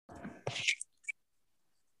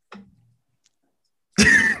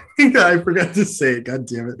I forgot to say it. God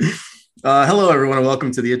damn it. Hello, everyone, and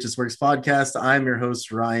welcome to the It Just Works podcast. I'm your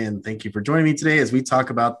host, Ryan. Thank you for joining me today as we talk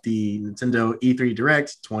about the Nintendo E3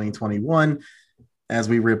 Direct 2021 as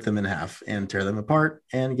we rip them in half and tear them apart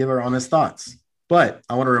and give our honest thoughts. But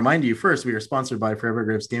I want to remind you first, we are sponsored by Forever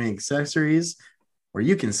Grips Gaming Accessories, where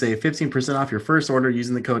you can save 15% off your first order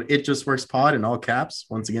using the code ItJustWorksPod in all caps.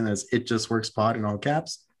 Once again, that's ItJustWorksPod in all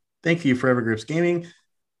caps. Thank you, Forever Grips Gaming,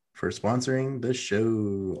 for sponsoring the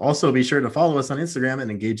show. Also, be sure to follow us on Instagram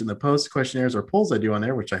and engage in the posts, questionnaires, or polls I do on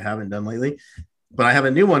there, which I haven't done lately. But I have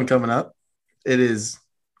a new one coming up. It is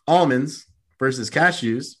almonds versus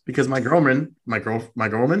cashews because my girlfriend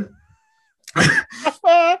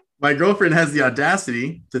has the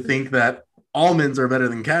audacity to think that almonds are better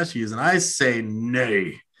than cashews, and I say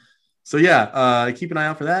nay. So yeah, keep an eye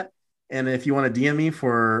out for that. And if you want to DM me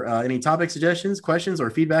for any topic suggestions, questions, or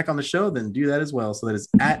feedback on the show, then do that as well. So that is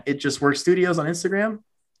at It Just Works Studios on Instagram,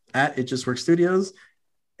 at It Just Works Studios.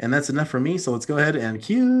 And that's enough for me. So let's go ahead and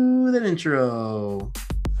cue that intro.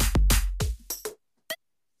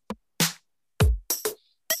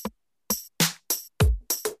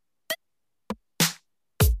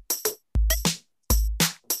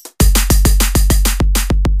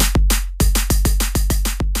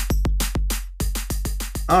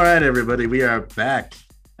 All right, everybody, we are back,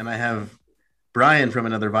 and I have Brian from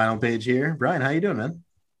Another Vinyl Page here. Brian, how you doing, man?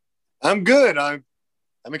 I'm good. I'm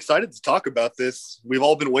excited to talk about this. We've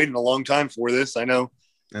all been waiting a long time for this. I know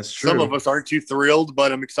that's true. Some of us aren't too thrilled,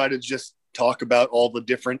 but I'm excited to just talk about all the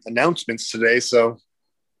different announcements today. So,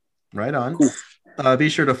 right on. Cool. Be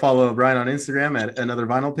sure to follow Brian on Instagram at Another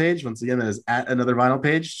Vinyl Page. Once again, that is at Another Vinyl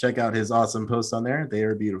Page. Check out his awesome posts on there. They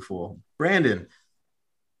are beautiful. Brandon,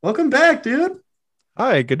 welcome back, dude.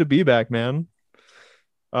 Hi, good to be back, man.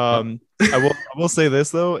 I will say this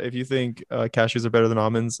though: if you think cashews are better than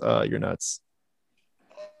almonds, you're nuts.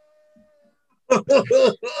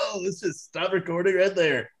 Let's just stop recording right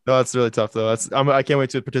there. No, that's really tough though. I can't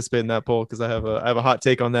wait to participate in that poll because I have a hot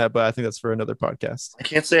take on that, but I think that's for another podcast. I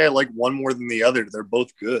can't say I like one more than the other. They're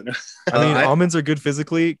both good. I mean, almonds are good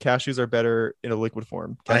physically. Cashews are better in a liquid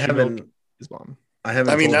form. Cashew milk is bomb.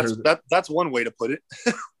 That's one way to put it.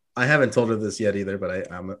 I haven't told her this yet either,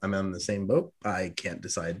 but I'm on the same boat. I can't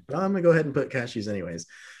decide. But I'm going to go ahead and put cashews anyways.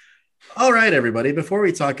 All right, everybody. Before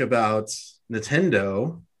we talk about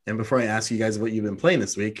Nintendo and before I ask you guys what you've been playing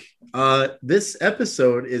this week, this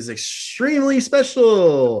episode is extremely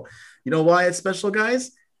special. You know why it's special,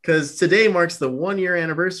 guys? Because today marks the 1-year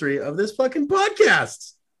anniversary of this fucking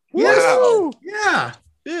podcast. Wow. Yes.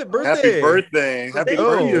 Yeah, birthday. Happy birthday. Happy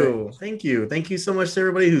birthday. Thank you. Thank you so much to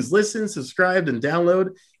everybody who's listened, subscribed, and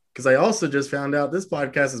downloaded. Because I also just found out this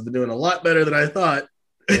podcast has been doing a lot better than I thought.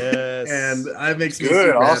 Yes. And that makes me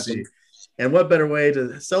super happy. And what better way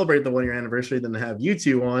to celebrate the 1-year anniversary than to have you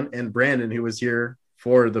two on and Brandon, who was here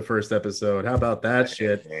for the first episode. How about that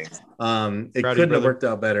shit? It couldn't have worked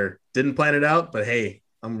out better. Didn't plan it out, but hey,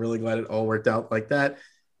 I'm really glad it all worked out like that.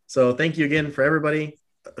 So thank you again for everybody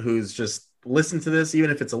who's just listened to this,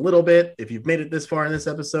 even if it's a little bit. If you've made it this far in this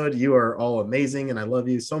episode, you are all amazing, and I love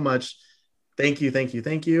you so much. Thank you, thank you,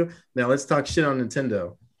 thank you. Now let's talk shit on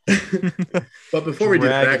Nintendo. But before we do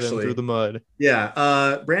that, actually, through the mud.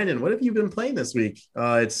 Yeah, Brandon, what have you been playing this week?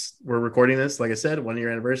 We're recording this, like I said,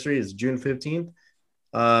 1-year anniversary is June 15th.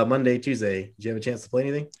 Monday, Tuesday. Did you have a chance to play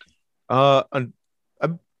anything? I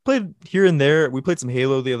played here and there. We played some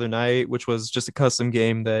Halo the other night, which was just a custom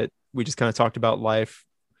game that we just kind of talked about life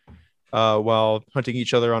while hunting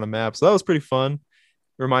each other on a map. So that was pretty fun.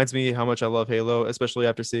 Reminds me how much I love Halo, especially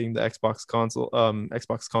after seeing the Xbox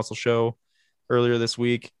console show earlier this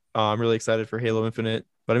week. I'm really excited for Halo Infinite.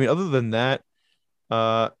 But I mean, other than that,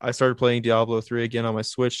 I started playing Diablo 3 again on my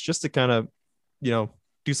Switch just to kind of,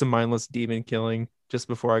 do some mindless demon killing just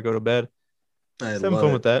before I go to bed. Having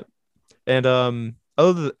fun with that. And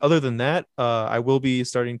other than that, I will be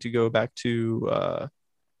starting to go back to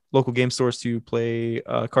local game stores to play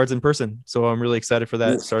cards in person. So I'm really excited for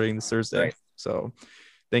that starting this Thursday. Right. So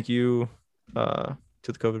thank you to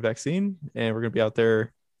the COVID vaccine, and we're going to be out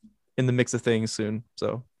there in the mix of things soon.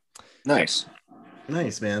 So nice,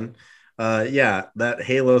 man. Yeah, that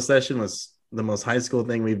Halo session was the most high school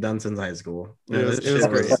thing we've done since high school. It was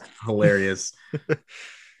great. Hilarious.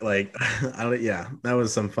 That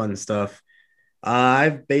was some fun stuff.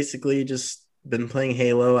 I've basically just been playing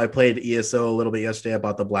Halo. I played ESO a little bit yesterday. I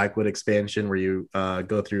bought the Blackwood expansion where you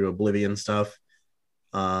go through Oblivion stuff.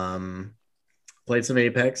 Played some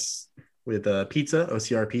Apex with Pizza,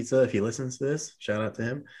 OCR Pizza. If he listens to this, shout out to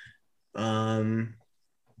him.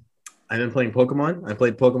 I've been playing Pokemon. I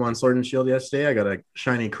played Pokemon Sword and Shield yesterday. I got a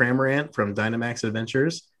shiny Cramorant from Dynamax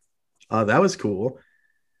Adventures. That was cool.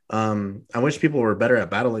 I wish people were better at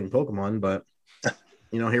battling Pokemon, but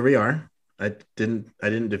here we are. I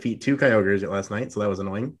didn't defeat 2 Kyogres last night, so that was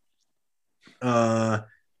annoying.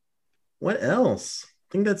 What else?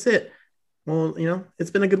 I think that's it. Well,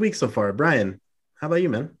 it's been a good week so far. Brian, how about you,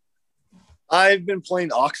 man? I've been playing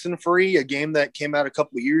Oxenfree, a game that came out a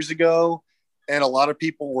couple of years ago, and a lot of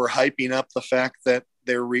people were hyping up the fact that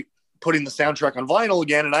they're putting the soundtrack on vinyl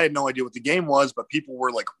again, and I had no idea what the game was, but people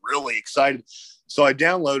were like really excited. So I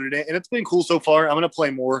downloaded it, and it's been cool so far. I'm going to play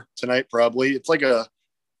more tonight probably. It's like a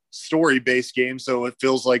story-based game, so it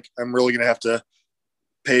feels like I'm really going to have to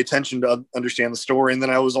pay attention to understand the story. And then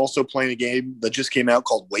I was also playing a game that just came out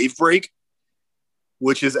called Wave Break,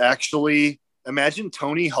 which is actually, imagine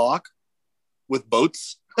Tony Hawk with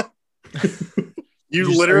boats.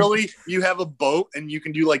 You have a boat and you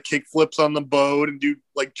can do like kick flips on the boat and do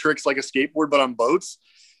like tricks like a skateboard, but on boats.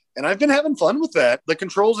 And I've been having fun with that. The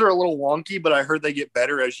controls are a little wonky, but I heard they get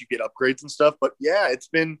better as you get upgrades and stuff. But yeah, it's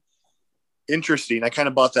been interesting. I kind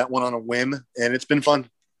of bought that one on a whim and it's been fun.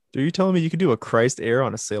 Are you telling me you could do a Christ Air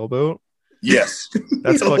on a sailboat? Yes.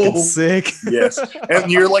 That's fucking sick. Yes.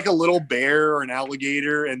 And you're like a little bear or an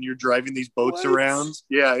alligator and you're driving these boats around.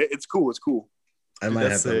 Yeah, it's cool. It's cool. I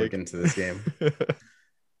might have to look into this game.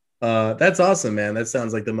 That's awesome, man. That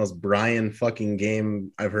sounds like the most Brian fucking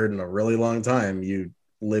game I've heard in a really long time. You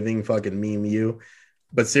living fucking meme you.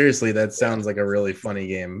 But seriously, that sounds like a really funny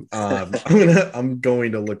game. I'm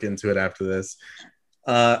going to look into it after this.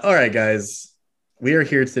 All right, guys. We are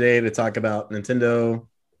here today to talk about Nintendo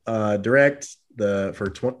Direct, the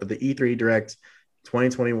E3 Direct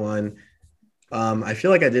 2021. I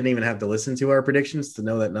feel like I didn't even have to listen to our predictions to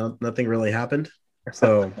know that nothing really happened.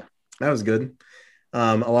 So that was good.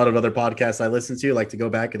 A lot of other podcasts I listen to like to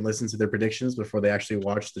go back and listen to their predictions before they actually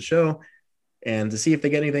watch the show and to see if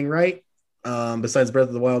they get anything right. Besides Breath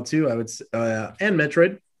of the Wild 2, I would and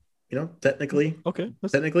Metroid, technically. Okay.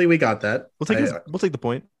 Technically we got that. We'll take the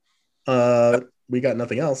point. We got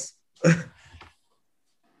nothing else.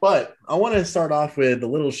 But I want to start off with the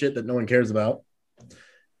little shit that no one cares about.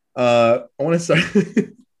 I want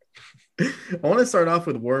to start off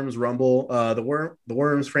with Worms Rumble. The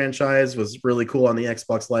Worms franchise was really cool on the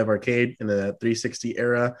Xbox Live Arcade in the 360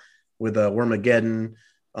 era with Wormageddon.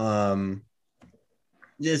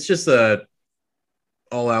 It's just a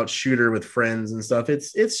all-out shooter with friends and stuff.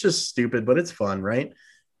 It's just stupid, but it's fun, right?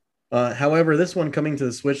 However, this one coming to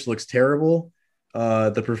the Switch looks terrible.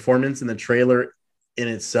 The performance in the trailer in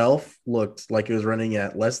itself looked like it was running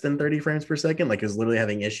at less than 30 frames per second, like it was literally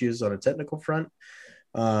having issues on a technical front.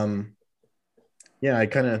 Yeah, I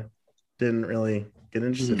kind of didn't really get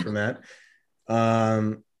interested from that.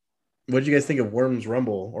 What did you guys think of Worms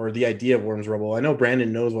Rumble or the idea of Worms Rumble? I know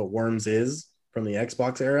Brandon knows what Worms is from the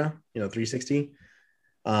Xbox era, 360.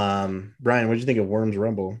 Brian, what did you think of Worms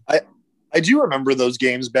Rumble? I do remember those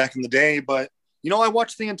games back in the day, but I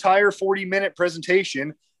watched the entire 40-minute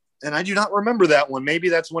presentation and I do not remember that one. Maybe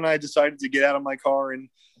that's when I decided to get out of my car and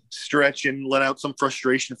stretch and let out some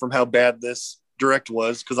frustration from how bad this Direct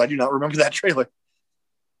was, because I do not remember that trailer.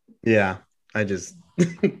 Yeah, I just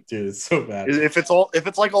dude, it's so bad. If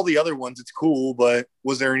it's like all the other ones, it's cool, but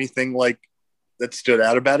was there anything like that stood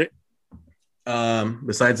out about it?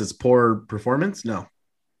 Besides its poor performance? No,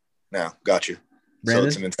 got you.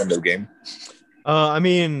 Brandon? So it's a Nintendo game. I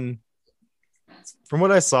mean, from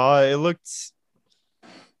what I saw, it looked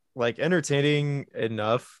like entertaining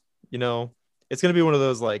enough. It's gonna be one of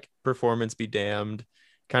those like performance be damned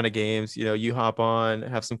kind of games. You hop on,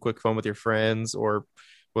 have some quick fun with your friends or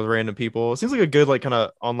with random people. It seems like a good like kind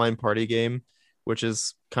of online party game, which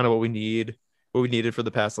is kind of what we needed for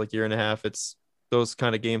the past like year and a half. It's those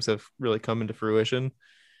kind of games have really come into fruition.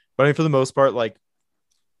 But I mean, for the most part, like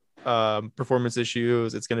performance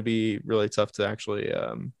issues, it's going to be really tough to actually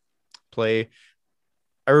play.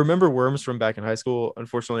 I remember Worms from back in high school.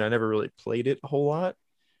 Unfortunately, I never really played it a whole lot.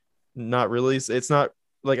 Not really. It's not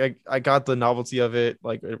like I got the novelty of it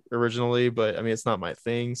like originally, but I mean, it's not my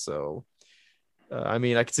thing. So, I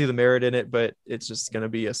mean, I can see the merit in it, but it's just going to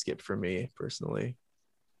be a skip for me personally.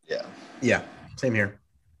 Yeah. Same here.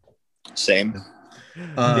 Same.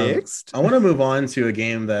 Next, I want to move on to a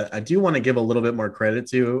game that I do want to give a little bit more credit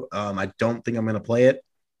to. I don't think I'm going to play it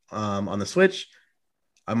on the Switch.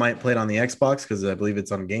 I might play it on the Xbox because I believe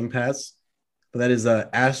it's on Game Pass. But that is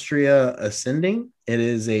Astria Ascending. It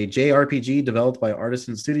is a JRPG developed by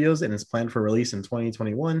Artisan Studios and is planned for release in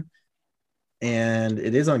 2021. And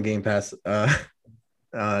it is on Game Pass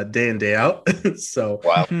day in, day out. So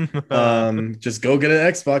wow. Just go get an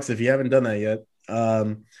Xbox if you haven't done that yet.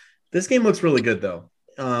 This game looks really good, though.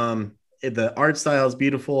 The art style is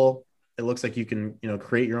beautiful. It looks like you can,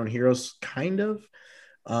 create your own heroes, kind of.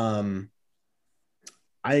 Um,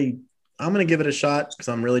 I I'm gonna give it a shot because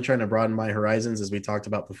I'm really trying to broaden my horizons, as we talked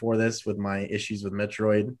about before this, with my issues with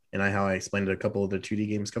Metroid and how I explained a couple of the 2D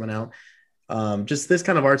games coming out. Just this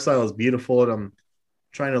kind of art style is beautiful, and I'm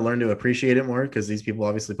trying to learn to appreciate it more because these people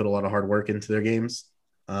obviously put a lot of hard work into their games.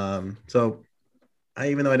 So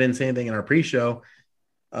even though I didn't say anything in our pre-show,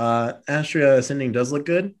 Astria Ascending does look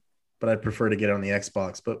good, but I'd prefer to get it on the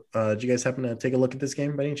Xbox. But did you guys happen to take a look at this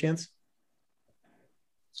game by any chance?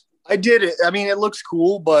 I did it. I mean, it looks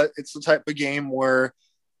cool, but it's the type of game where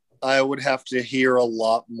I would have to hear a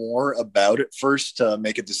lot more about it first to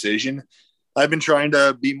make a decision. I've been trying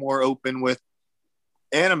to be more open with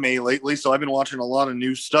anime lately, so I've been watching a lot of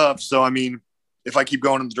new stuff. So, I mean, if I keep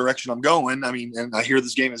going in the direction I'm going, I mean, and I hear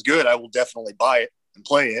this game is good, I will definitely buy it and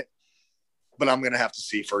play it. But I'm going to have to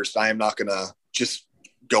see first. I am not going to just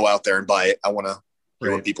go out there and buy it. I want to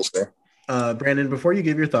hear what people say. Brandon, before you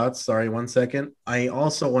give your thoughts, sorry, 1 second. I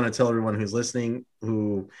also want to tell everyone who's listening,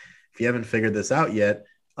 who, if you haven't figured this out yet,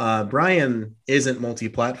 Brian isn't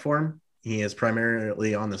multi-platform. He is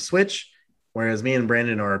primarily on the Switch, whereas me and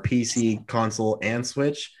Brandon are PC, console, and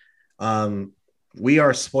Switch. We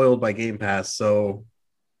are spoiled by Game Pass, so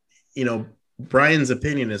Brian's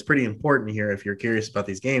opinion is pretty important here if you're curious about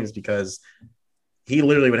these games, because he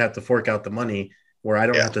literally would have to fork out the money where I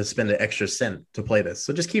don't have to spend an extra cent to play this.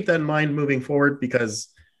 So just keep that in mind moving forward, because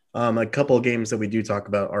a couple of games that we do talk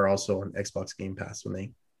about are also on Xbox Game Pass when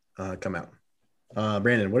they come out.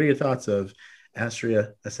 Brandon, what are your thoughts of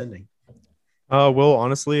Astria Ascending? Well,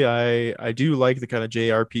 honestly, I do like the kind of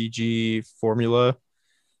JRPG formula,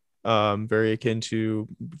 very akin to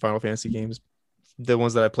Final Fantasy games, the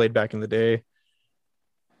ones that I played back in the day.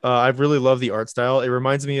 I really love the art style. It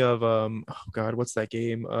reminds me of oh God, what's that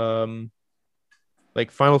game? Like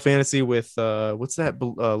Final Fantasy with what's that?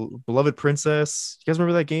 Beloved Princess. You guys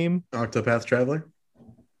remember that game? Octopath Traveler.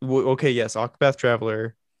 Okay, yes, Octopath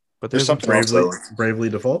Traveler. But there's something Bravely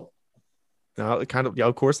Default. Kind of, yeah,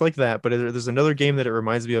 of course, like that. But there's another game that it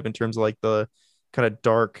reminds me of in terms of like the kind of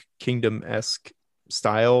Dark Kingdom-esque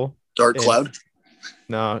style. Dark Cloud.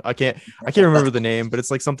 No, I can't remember the name, but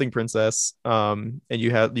it's like something princess. And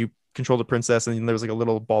you control the princess, and there was like a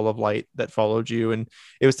little ball of light that followed you, and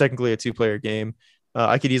it was technically a 2-player game.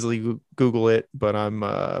 I could easily Google it, but I'm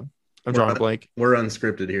drawing a blank. We're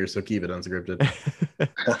unscripted here, so keep it unscripted.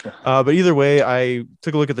 But either way, I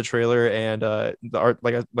took a look at the trailer, and the art,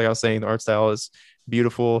 like I was saying, the art style is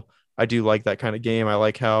beautiful. I do like that kind of game. I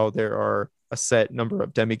like how there are a set number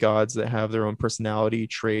of demigods that have their own personality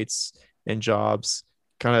traits and jobs.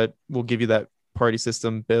 Kind of will give you that party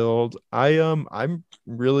system build. I'm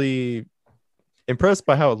really impressed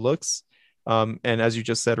by how it looks. And as you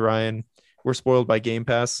just said, Ryan, we're spoiled by Game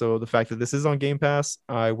Pass. So the fact that this is on Game Pass,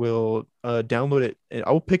 I will download it, and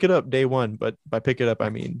I'll pick it up day one. But by pick it up, I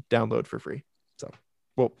mean download for free. So,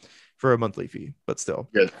 well, for a monthly fee, but still.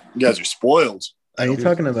 Yeah, you guys are spoiled. Are you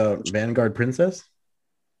talking about Vanguard Princess?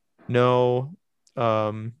 No. Hold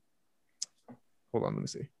on, let me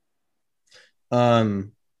see.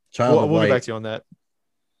 Child of We'll Light. get back to you on that.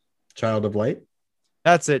 Child of Light.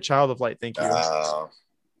 That's it. Child of Light. Thank you.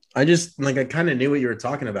 I just I kind of knew what you were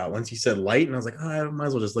talking about once you said light, and I was like, oh, I might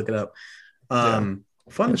as well just look it up. Fun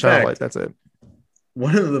fact. Light, that's it.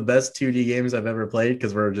 One of the best 2D games I've ever played,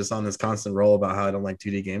 because we're just on this constant roll about how I don't like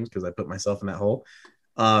 2D games because I put myself in that hole.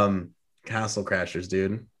 Castle Crashers,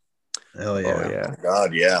 dude. Hell yeah. Oh, yeah.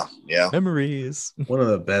 God, yeah. Memories. One of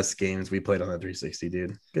the best games we played on the 360,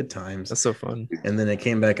 dude. Good times. That's so fun. And then it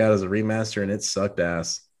came back out as a remaster, and it sucked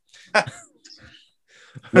ass.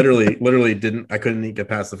 literally I couldn't get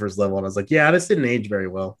past the first level, and I was like, yeah, this didn't age very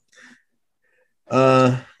well.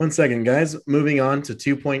 1 second, guys. Moving on to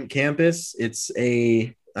 2 Point Campus.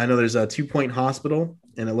 I know there's a 2 Point Hospital,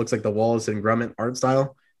 and it looks like the Wallace and Gromit art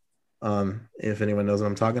style. If anyone knows what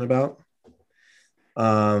I'm talking about.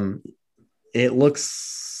 It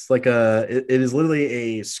looks like it is literally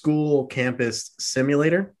a school campus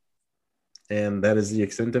simulator, and that is the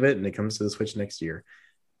extent of it, and it comes to the Switch next year.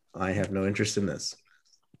 I have no interest in this.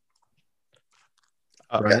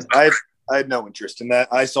 Right? I had no interest in that.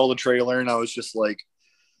 I saw the trailer and I was just like,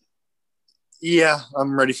 yeah,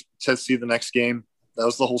 I'm ready to see the next game. That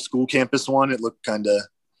was the whole school campus one. It looked kind of,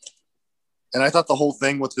 and I thought the whole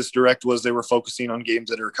thing with this direct was they were focusing on games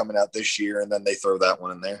that are coming out this year, and then they throw that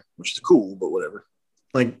one in there, which is cool, but whatever.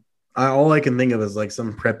 Like, all I can think of is like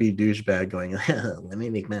some preppy douchebag going, let me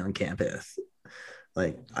make my own campus.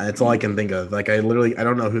 Like, that's all I can think of. Like, I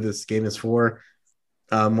don't know who this game is for.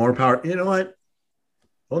 More power. You know what?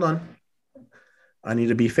 Hold on. I need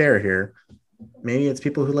to be fair here. Maybe it's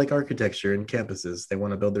people who like architecture and campuses. They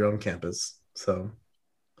want to build their own campus. So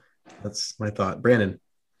that's my thought. Brandon.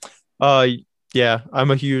 Uh, yeah,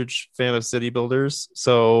 I'm a huge fan of city builders.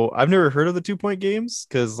 So I've never heard of the 2 Point games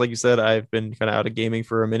because, like you said, I've been kind of out of gaming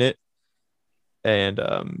for a minute and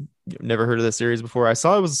never heard of the series before. I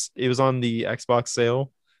saw it was on the Xbox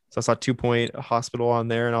sale, so I saw 2 Point Hospital on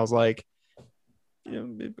there, and I was like,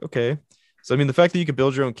 okay. So I mean, the fact that you could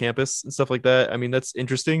build your own campus and stuff like that, I mean, that's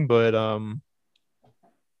interesting, but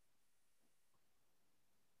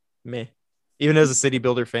meh. Even as a city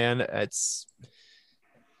builder fan, it's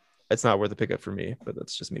not worth a pickup for me, but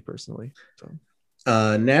that's just me personally.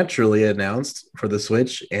 So Naturally announced for the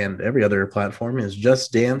Switch and every other platform is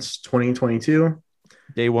Just Dance 2022.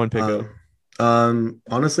 day one pickup.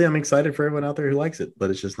 Honestly, I'm excited for everyone out there who likes it, but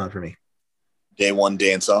it's just not for me. Day one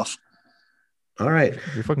dance off. All right,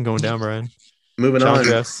 You're fucking going down, Brian. moving Challenge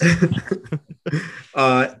on. us.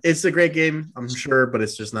 It's a great game, I'm sure, but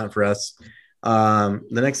it's just not for us. The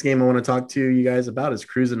next game I want to talk to you guys about is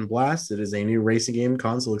Cruisin' Blast. It is a new racing game,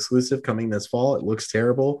 console exclusive, coming this fall. It looks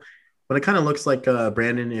terrible, but it kind of looks like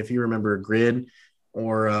Brandon, if you remember Grid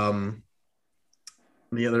or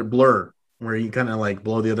the other Blur, where you kind of like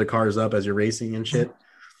blow the other cars up as you're racing and shit.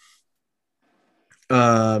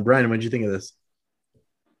 Brian, what did you think of this?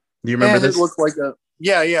 Do you remember this? It looked like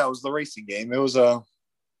it was the racing game. It was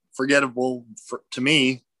forgettable to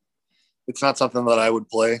me. It's not something that I would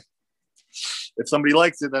play. If somebody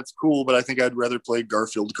likes it, that's cool, but I think I'd rather play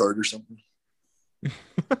Garfield Kart or something.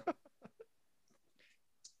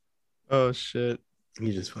 Oh shit.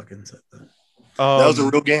 He just fucking said that. That was a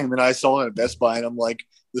real game, and I saw it at Best Buy, and I'm like,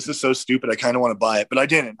 this is so stupid. I kind of want to buy it, but I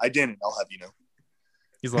didn't. I'll have you know.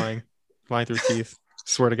 He's lying through teeth.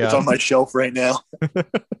 Swear to God. It's on my shelf right now.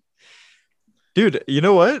 Dude, you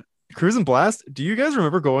know what? Cruisin' Blast. Do you guys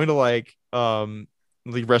remember going to like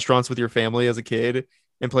restaurants with your family as a kid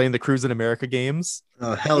and playing the Cruisin' America games?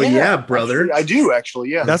 Hell yeah, brother! Actually, I do actually.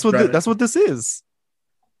 Yeah, that's what this is.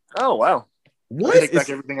 Oh wow! What? I take back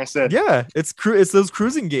everything I said. Yeah, it's those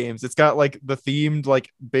cruising games. It's got like the themed like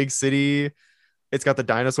big city. It's got the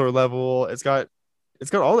dinosaur level. It's got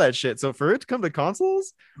all that shit. So for it to come to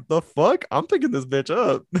consoles, the fuck, I'm picking this bitch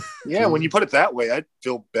up. Yeah, when you put it that way, I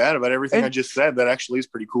feel bad about everything I just said. That actually is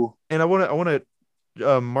pretty cool. And I want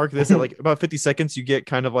to mark this at like about 50 seconds. You get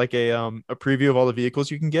kind of like a preview of all the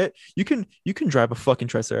vehicles you can get. You can drive a fucking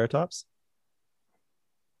Triceratops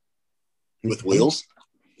with wheels.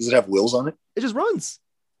 Does it have wheels on it? It just runs.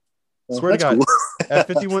 Well, Swear to God. Cool. At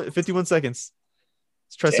 51 seconds.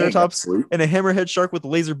 It's Triceratops and a hammerhead shark with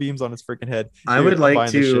laser beams on its freaking head. I would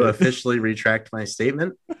like to officially retract my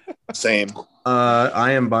statement. Same.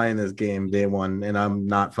 I am buying this game day one, and I'm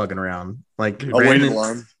not fucking around. Like, I'll wait in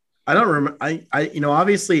line. I don't remember.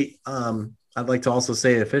 Obviously, I'd like to also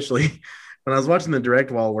say officially, when I was watching the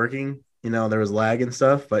direct while working, there was lag and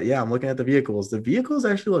stuff. But yeah, I'm looking at the vehicles. The vehicles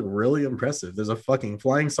actually look really impressive. There's a fucking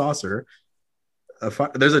flying saucer.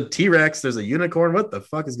 There's a T-Rex. There's a unicorn. What the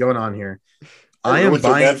fuck is going on here? I am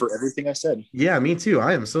buying for everything I said. Yeah, me too.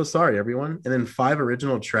 I am so sorry, everyone. And then 5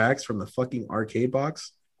 original tracks from the fucking arcade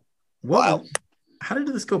box. Wow. How did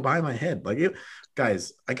this go by my head?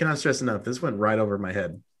 Guys, I cannot stress enough. This went right over my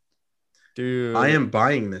head. Dude, I am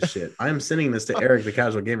buying this shit. I am sending this to Eric, the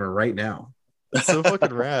casual gamer, right now. That's so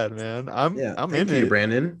fucking rad, man. I'm thank you,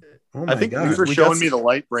 Brandon. Oh my God. Thanks for showing me the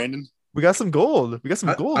light, Brandon. We got some gold. I was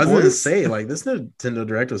going to say, this Nintendo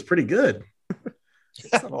Direct was pretty good.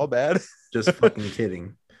 It's not all bad. Just fucking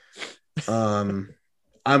kidding. I'm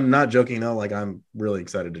not joking though. I'm really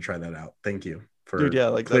excited to try that out. Thank you for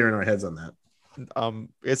clearing our heads on that.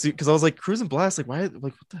 It's because I was like Cruisin' Blast, why?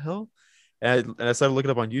 What the hell? And I started looking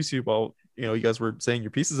up on YouTube while you guys were saying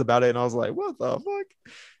your pieces about it, and I was like, what the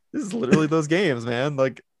fuck? This is literally those games, man.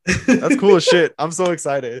 That's cool as shit. I'm so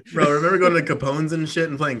excited, bro. Remember going to Capone's and shit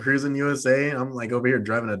and playing Cruisin' USA? I'm over here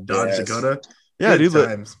driving a Dodge Dakota. Yeah, dude,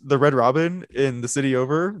 the Red Robin in the city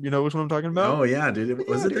over. You know which one I'm talking about? Oh yeah, dude.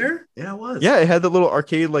 Was it there? Yeah, it was. Yeah, it had the little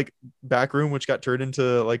arcade back room, which got turned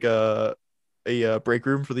into a break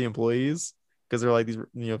room for the employees because they're these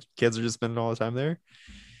kids are just spending all the time there.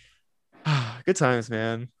 Good times,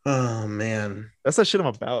 man. Oh man, that's that shit I'm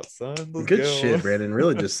about, son. Good shit, Brandon.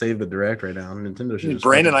 Really just save the direct right now. Nintendo should.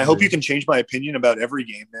 Brandon, I hope you can change my opinion about every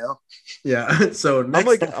game now. Yeah. So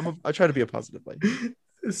next I try to be a positive light.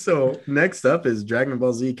 So next up is Dragon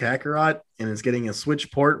Ball Z Kakarot, and it's getting a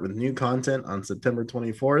Switch port with new content on September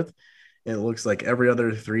 24th. It looks like every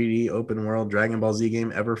other 3D open world Dragon Ball Z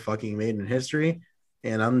game ever fucking made in history,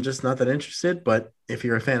 and I'm just not that interested. But if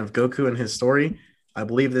you're a fan of Goku and his story, I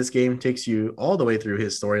believe this game takes you all the way through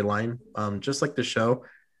his storyline, just like the show,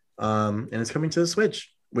 and it's coming to the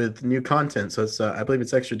Switch with new content. So it's I believe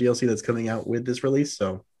it's extra DLC that's coming out with this release.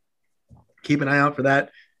 So keep an eye out for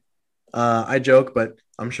that. I joke, but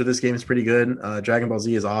I'm sure this game is pretty good. Dragon Ball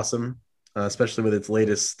Z is awesome, especially with its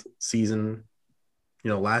latest season.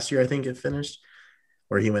 Last year I think it finished,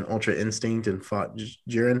 where he went Ultra Instinct and fought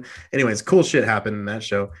Jiren. Anyways, cool shit happened in that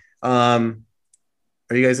show. Are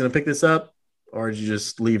you guys gonna pick this up, or did you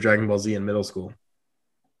just leave Dragon Ball Z in middle school?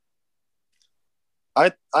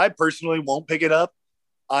 I personally won't pick it up.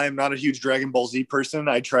 I'm not a huge Dragon Ball Z person.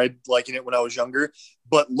 I tried liking it when I was younger,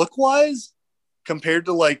 but look wise, compared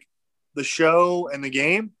to like the show and the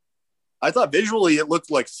game, I thought visually it looked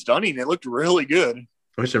like stunning. It looked really good.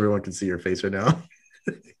 I wish everyone could see your face right now.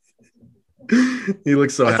 He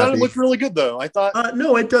looks so I happy. thought it looked really good though. I thought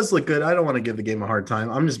no, it does look good. I don't want to give the game a hard time.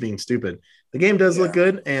 I'm just being stupid. The game does look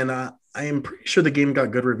good, and I am pretty sure the game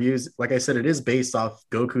got good reviews. Like I said, it is based off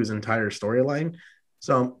Goku's entire storyline,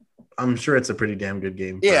 so I'm sure it's a pretty damn good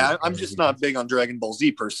game. Yeah, I'm just not big on Dragon Ball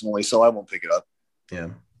Z personally, so I won't pick it up. Yeah.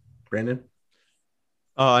 Brandon?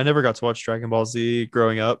 I never got to watch Dragon Ball Z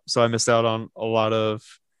growing up, so I missed out on a lot of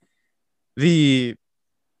the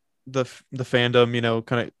fandom.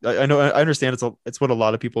 Kind of. I understand it's what a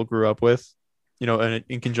lot of people grew up with, and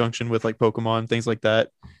in conjunction with like Pokemon, things like that.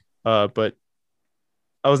 But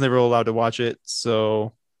I was never allowed to watch it,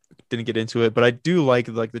 so didn't get into it. But I do like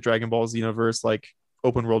the Dragon Ball Z universe, like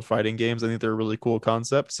open world fighting games. I think they're a really cool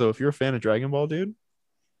concept. So if you're a fan of Dragon Ball, dude,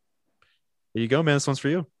 there you go, man. This one's for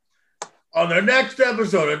you. On the next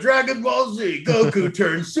episode of Dragon Ball Z, Goku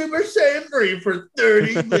turns Super Saiyan 3 for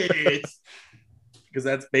 30 minutes. Because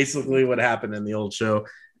that's basically what happened in the old show.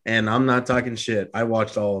 And I'm not talking shit. I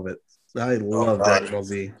watched all of it. I love Dragon Ball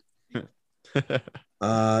Z.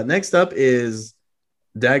 Next up is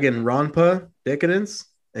Danganronpa Decadence.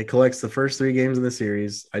 It collects the first 3 games in the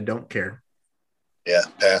series. I don't care. Yeah,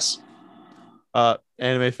 pass.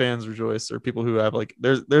 Anime fans rejoice, or people who have like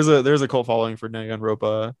there's a cult following for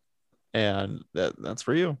Danganronpa, and that's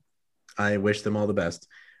for you. I wish them all the best.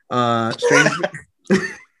 Strange.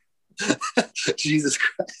 Jesus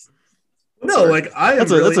Christ. No, like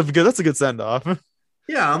that's a good send off.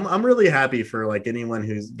 Yeah, I'm really happy for like anyone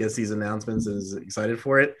who gets these announcements and is excited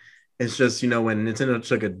for it. It's just, when Nintendo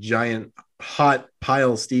took a giant hot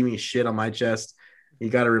pile of steamy shit on my chest, you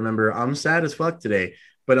got to remember I'm sad as fuck today.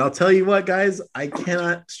 But I'll tell you what, guys, I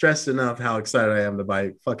cannot stress enough how excited I am to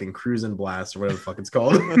buy fucking Cruisin' Blast or whatever the fuck it's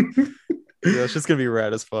called. Yeah, it's just gonna be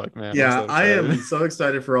rad as fuck, man. Yeah, I am so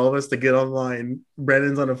excited for all of us to get online.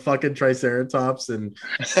 Brennan's on a fucking Triceratops, and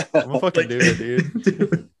I'm gonna fucking do it,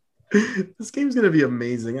 dude. This game's gonna be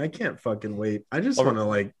amazing. I can't fucking wait. I just want to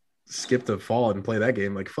like skip to fall and play that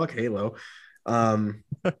game. Like fuck Halo.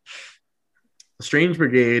 Strange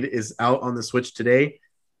Brigade is out on the Switch today.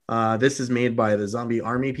 This is made by the Zombie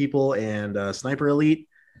Army people and Sniper Elite.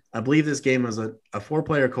 I believe this game was a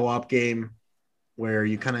 4-player co-op game where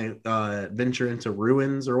you kind of venture into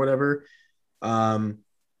ruins or whatever. I'd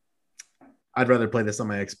rather play this on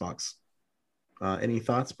my Xbox. Any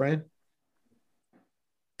thoughts, Brian?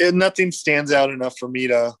 Nothing stands out enough for me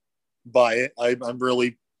to buy it.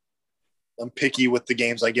 I'm picky with the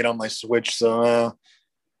games I get on my Switch. So,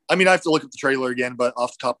 I have to look at the trailer again, but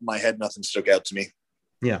off the top of my head, nothing stuck out to me.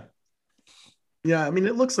 Yeah. Yeah,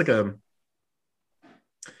 it looks like I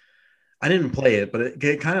didn't play it, but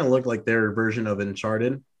it kind of looked like their version of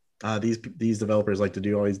Uncharted. These developers like to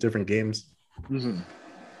do all these different games. Mm-hmm.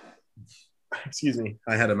 Excuse me,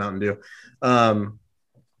 I had a Mountain Dew.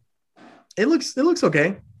 It looks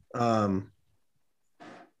okay.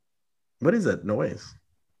 What is that noise?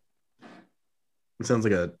 It sounds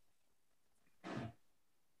like a.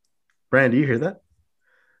 Brian, do you hear that?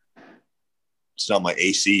 It's not my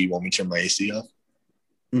AC. You want me to turn my AC off?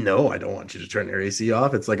 No, I don't want you to turn your AC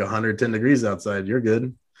off. It's like 110 degrees outside. You're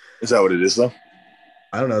good. Is that what it is, though?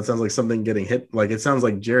 I don't know. It sounds like something getting hit. Like it sounds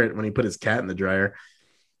like Jarrett when he put his cat in the dryer.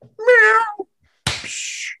 Meow.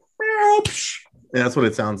 Meow. Yeah, that's what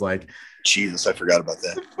it sounds like. Jesus, I forgot about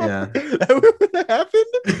that. Yeah. That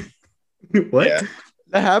happened? What? Yeah.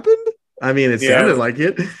 That happened? It sounded like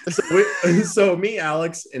it. So me,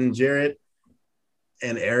 Alex, and Jarrett,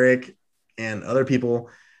 and Eric, and other people.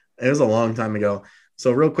 It was a long time ago.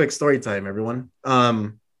 So real quick story time, everyone.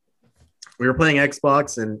 We were playing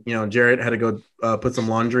Xbox, and Jarrett had to go put some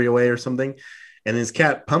laundry away or something, and his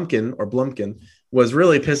cat Pumpkin or Blumpkin was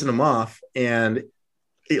really pissing him off, and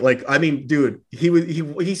dude,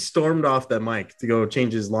 he stormed off that mic to go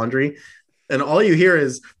change his laundry, and all you hear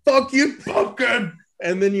is "fuck you, Pumpkin,"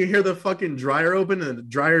 and then you hear the fucking dryer open and the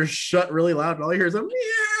dryer shut really loud, and all you hear is a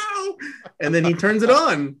meow, and then he turns it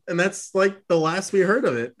on, and that's like the last we heard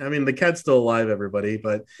of it. The cat's still alive, everybody,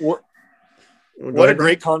 but what a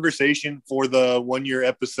great conversation for the 1-year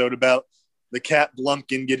episode about the cat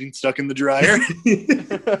Blumpkin getting stuck in the dryer.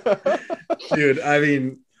 Dude, I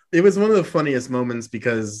mean, it was one of the funniest moments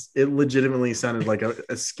because it legitimately sounded like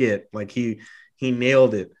a skit. Like he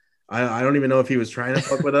nailed it. I don't even know if he was trying to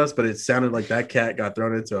fuck with us, but it sounded like that cat got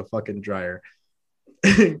thrown into a fucking dryer.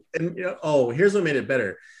 And here's what made it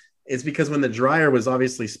better. It's because when the dryer was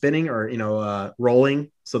obviously spinning or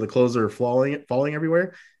rolling, so the clothes are falling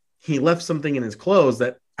everywhere, he left something in his clothes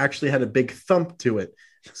that actually had a big thump to it.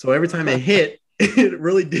 So every time it hit, it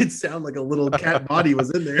really did sound like a little cat body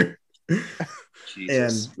was in there.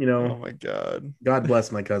 Jesus. And Oh my God. God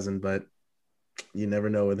bless my cousin, but you never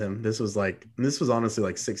know with him. This was honestly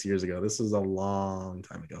like 6 years ago. This was a long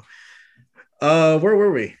time ago. Where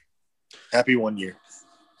were we? Happy 1 year.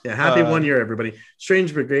 Yeah, happy 1 year, everybody.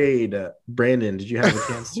 Strange Brigade. Brandon, did you have a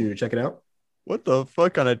chance to check it out? What the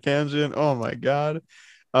fuck on a tangent? Oh my God.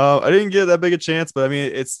 I didn't get that big a chance, but I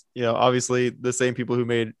mean, it's, obviously the same people who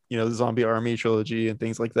made, the Zombie Army trilogy and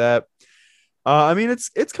things like that. I mean,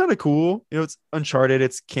 it's kind of cool. It's Uncharted.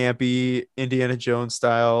 It's campy, Indiana Jones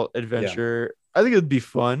style adventure. Yeah. I think it'd be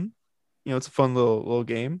fun. It's a fun little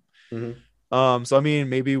game. Mm-hmm. So I mean,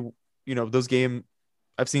 maybe those game.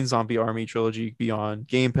 I've seen Zombie Army trilogy be on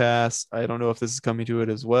Game Pass. I don't know if this is coming to it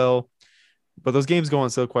as well, but those games go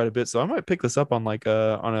on sale quite a bit. So I might pick this up on like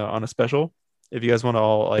on a special. If you guys want to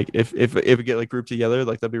all like if we get like grouped together,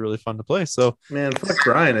 like that'd be really fun to play. So man, fuck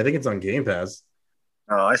Brian. I think it's on Game Pass.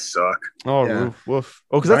 Oh, I suck. Oh, yeah. Woof.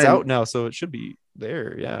 Oh, because that's out now, so it should be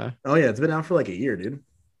there. Yeah. Oh yeah, it's been out for like a year, dude.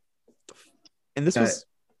 And this was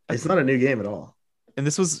it's not a new game at all. And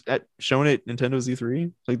this was shown at Nintendo's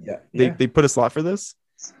E3. Like they put a slot for this.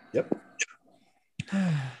 Yep.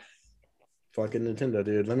 Fucking Nintendo,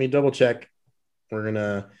 dude. Let me double check. We're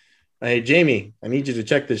gonna. Hey Jamie, I need you to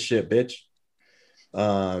check this shit, bitch.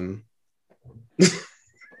 I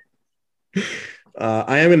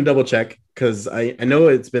am gonna double check because I know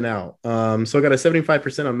it's been out. So I got a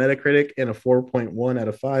 75% on Metacritic and a 4.1 out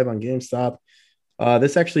of 5 on GameStop.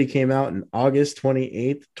 This actually came out in August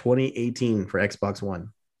 28th, 2018 for Xbox One.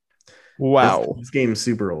 Wow. This game's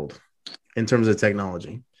super old in terms of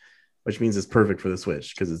technology, which means it's perfect for the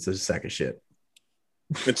Switch because it's a sack of shit.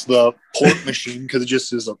 It's the port machine because it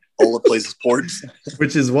just is all it plays is ports.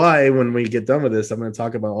 Which is why when we get done with this, I'm going to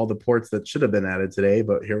talk about all the ports that should have been added today,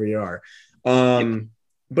 but here we are.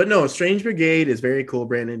 But no, Strange Brigade is very cool,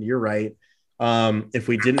 Brandon. You're right. If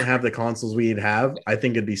we didn't have the consoles we'd have, I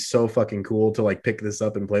think it'd be so fucking cool to like pick this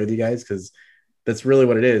up and play with you guys because that's really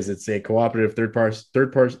what it is. It's a cooperative third person.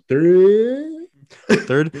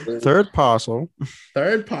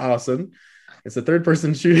 It's a third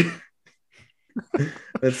person shooting.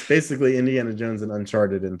 That's basically Indiana Jones and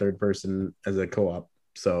Uncharted in third person as a co-op.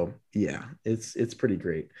 So yeah, it's pretty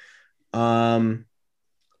great. Where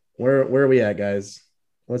are we at, guys?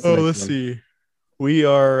 Let's see. We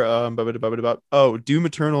are Doom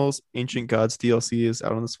Eternal's Ancient Gods DLC is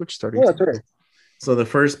out on the Switch starting. Oh, that's right. So the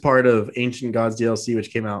first part of Ancient Gods DLC,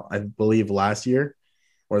 which came out, I believe, last year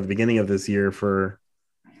or the beginning of this year for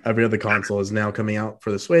every other console, is now coming out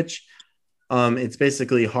for the Switch. It's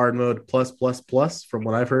basically hard mode plus from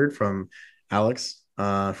what I've heard from Alex,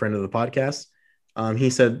 friend of the podcast.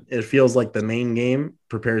 He said it feels like the main game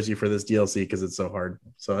prepares you for this DLC because it's so hard.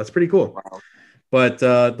 So that's pretty cool. Wow. But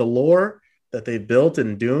the lore that they built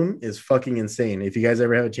in Doom is fucking insane. If you guys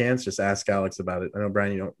ever have a chance, just ask Alex about it. I know,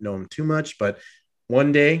 Brian, you don't know him too much, but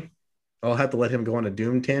one day I'll have to let him go on a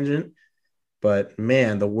Doom tangent. But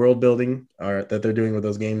man, the world building that they're doing with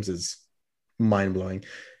those games is mind-blowing.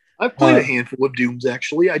 I've played a handful of Dooms,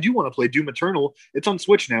 actually. I do want to play Doom Eternal. It's on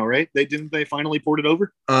Switch now, right? They finally port it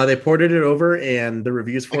over? They ported it over, and the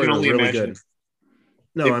reviews for it are really good.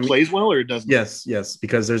 No, it plays well, or it doesn't? Yes,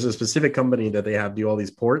 because there's a specific company that they have do all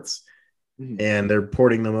these ports, and they're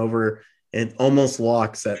porting them over. It almost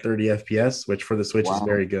locks at 30 FPS, which for the Switch is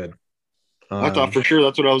very good. I thought for sure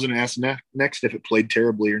that's what I was going to ask next, if it played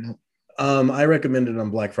terribly or not. I recommend it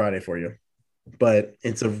on Black Friday for you. But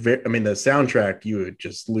it's the soundtrack you would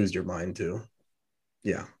just lose your mind to.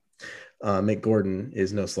 Yeah. Mick Gordon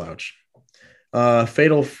is no slouch.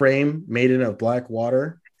 Fatal Frame, Maiden of Black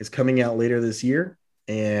Water is coming out later this year.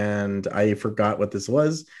 And I forgot what this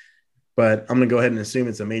was, but I'm going to go ahead and assume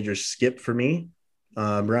it's a major skip for me.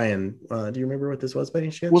 Brian, do you remember what this was by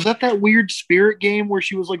any chance? Was that weird spirit game where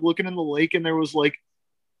she was like looking in the lake and there was like,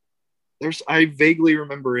 I vaguely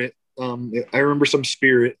remember it. I remember some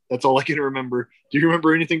spirit. That's all I can remember. Do you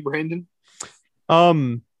remember anything, Brandon? I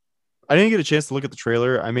didn't get a chance to look at the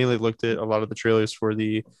trailer. I mainly looked at a lot of the trailers for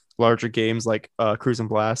the larger games like Cruise and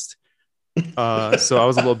Blast. So I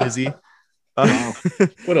was a little busy. Wow.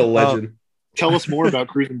 What a legend. Tell us more about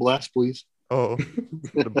Cruise and Blast, please. Oh,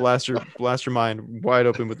 the blast your mind wide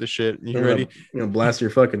open with this shit. You ready? Blast your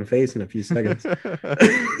fucking face in a few seconds.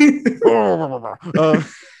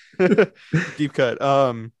 Deep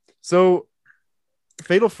cut. So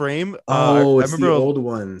Fatal Frame. Oh, I it's remember the old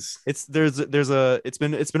ones. it's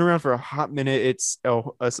been around for a hot minute. It's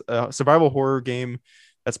a survival horror game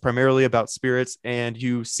that's primarily about spirits, and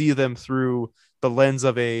you see them through the lens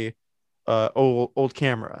of a old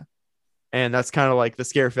camera. And that's kind of like the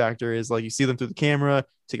scare factor is like you see them through the camera,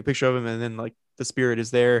 take a picture of them, and then like the spirit is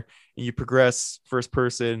there, and you progress first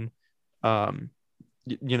person, things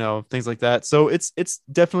like that. So it's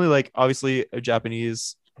definitely like obviously a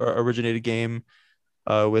Japanese originated game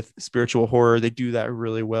with spiritual horror. They do that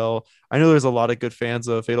really well. I know there's a lot of good fans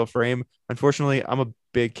of Fatal Frame. Unfortunately, I'm a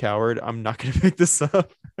big coward. I'm not going to pick this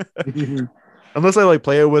up. Unless I like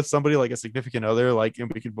play it with somebody like a significant other, like, and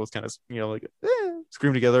we can both kind of,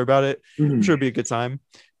 scream together about it. I'm sure it'd be a good time.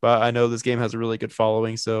 But I know this game has a really good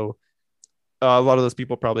following. So a lot of those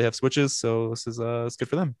people probably have Switches. So this is it's good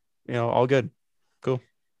for them. All good. Cool.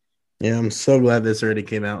 Yeah, I'm so glad this already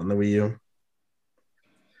came out in the Wii U,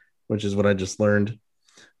 which is what I just learned.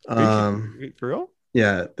 For real?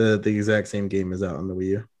 Yeah, the exact same game is out on the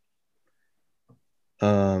Wii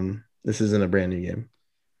U. This isn't a brand new game.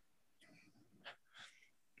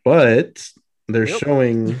 But they're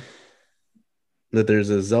showing that there's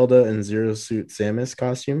a Zelda and Zero Suit Samus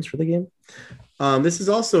costumes for the game. This is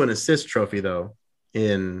also an assist trophy, though,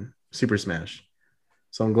 in Super Smash.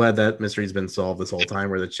 So I'm glad that mystery's been solved this whole time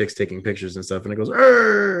where the chick's taking pictures and stuff and it goes,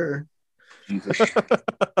 "Arr!"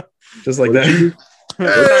 Just like that.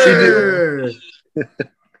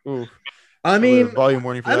 Ooh, I mean, volume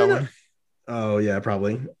warning for that one. Oh, yeah,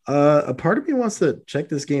 probably. A part of me wants to check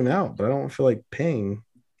this game out, but I don't feel like paying.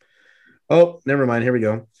 Oh, never mind. Here we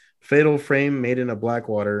go. Fatal Frame Made in a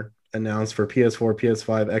Blackwater announced for PS4,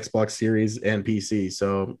 PS5, Xbox Series, and PC.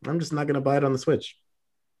 So I'm just not going to buy it on the Switch.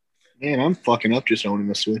 Man, I'm fucking up just owning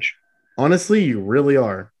the Switch. Honestly, you really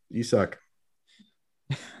are. You suck.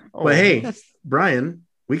 But hey, Brian,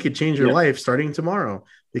 we could change your life starting tomorrow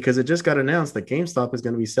because it just got announced that GameStop is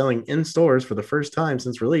going to be selling in stores for the first time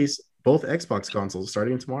since release both Xbox consoles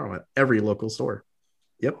starting tomorrow at every local store.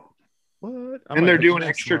 Yep. What? And they're doing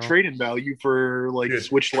extra trade-in value for like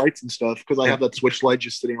Switch Lights and stuff because I have that Switch Lite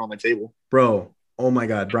just sitting on my table. Bro, oh my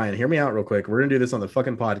God, Brian, hear me out real quick. We're going to do this on the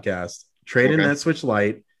fucking podcast. Trade in that Switch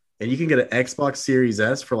Lite and you can get an Xbox Series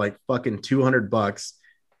S for like fucking $200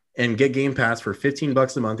 and get Game Pass for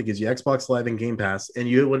 $15 a month. It gives you Xbox Live and Game Pass and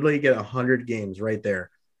you literally get 100 games right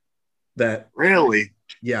there. That really?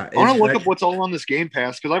 Yeah. I want to look up what's all on this Game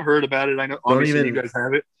Pass because I've heard about it. I know obviously you guys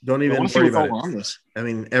have it. Don't even worry about it. On this. I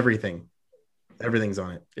mean, everything. Everything's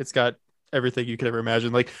on it. It's got everything you could ever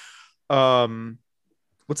imagine. Like,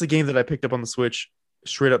 what's a game that I picked up on the Switch,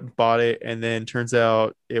 straight up bought it, and then turns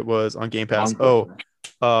out it was on Game Pass?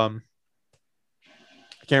 I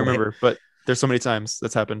can't remember, but there's so many times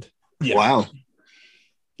that's happened. Yeah. Wow.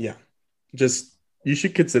 Yeah. Just, you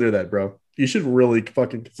should consider that, bro. You should really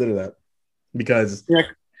fucking consider that because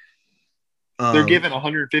they're giving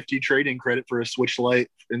 150 trade-in credit for a Switch Lite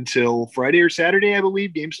until Friday or Saturday, I believe,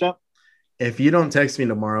 GameStop. If you don't text me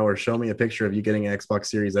tomorrow or show me a picture of you getting an Xbox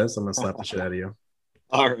Series S, I'm going to slap the shit out of you.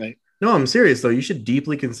 All right. No, I'm serious, though. You should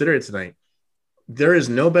deeply consider it tonight. There is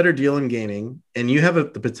no better deal in gaming, and you have the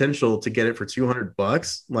potential to get it for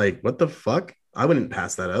 $200. Like, what the fuck? I wouldn't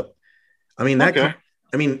pass that up. I mean,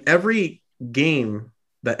 every game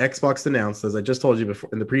that Xbox announced, as I just told you before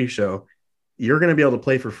in the pre-show, you're going to be able to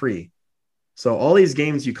play for free. So all these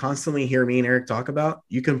games you constantly hear me and Eric talk about,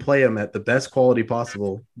 you can play them at the best quality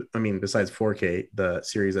possible. I mean, besides 4K, the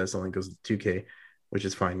Series S only goes to 2K, which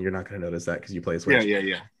is fine. You're not going to notice that because you play Switch.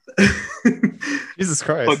 Yeah. Jesus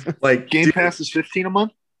Christ. But, like Game Pass is $15 a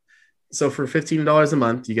month? So for $15 a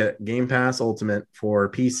month, you get Game Pass Ultimate for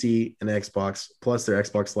PC and Xbox, plus their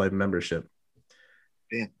Xbox Live membership.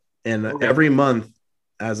 Damn. And every month,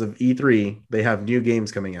 as of E3, they have new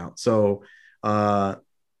games coming out. So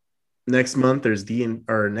next month, there's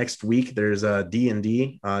next week, there's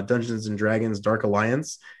D&D, Dungeons and Dragons Dark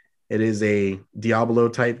Alliance. It is a Diablo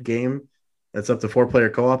type game. That's up to 4-player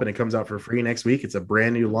co-op, and it comes out for free next week. It's a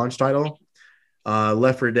brand new launch title.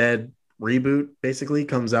 Left 4 Dead reboot basically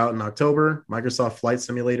comes out in October. Microsoft Flight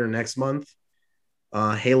Simulator next month.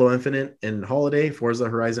 Halo Infinite and Holiday. Forza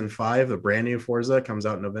Horizon 5, the brand new Forza, comes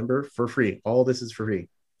out in November for free. All this is for free.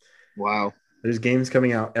 Wow. There's games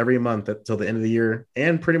coming out every month until the end of the year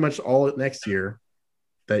and pretty much all next year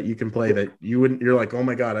that you can play that you're like, oh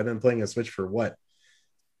my God, I've been playing a Switch for what?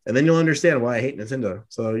 And then you'll understand why I hate Nintendo.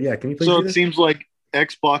 So yeah, can you please? So it seems like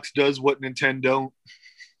Xbox does what Nintendo don't.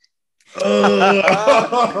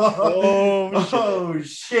 Oh,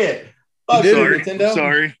 shit. Oh, Sorry. Nintendo.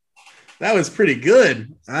 Sorry. That was pretty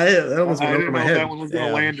good. That almost I went over didn't my know head. if that one was going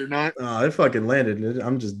to land or not. Oh, it fucking landed.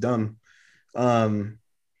 I'm just dumb. All right,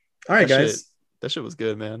 That shit- guys. That shit was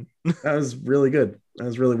good, man. That was really good. That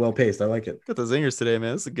was really well paced. I like it. Got the zingers today,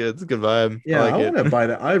 man. It's a good vibe. Yeah, I like want to it. buy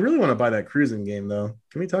that. I really want to buy that cruising game though.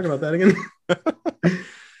 Can we talk about that again?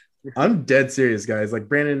 I'm dead serious, guys. Like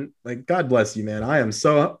Brandon, like God bless you, man. I am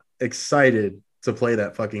so excited to play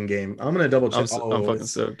that fucking game. I'm gonna double check. I'm fucking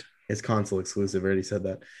stoked. It's console exclusive. I already said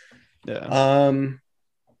that. Yeah.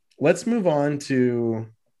 Let's move on to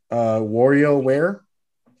WarioWare.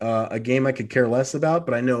 A game I could care less about,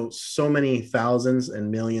 but I know so many thousands and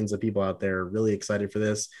millions of people out there are really excited for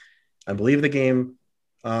this. I believe the game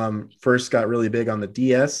first got really big on the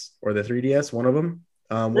DS or the 3DS, one of them.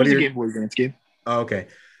 What is the Game Boy Advance game? Oh, okay.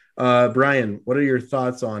 Brian, what are your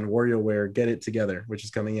thoughts on WarioWare Get It Together, which is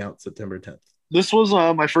coming out September 10th? This was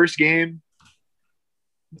my first game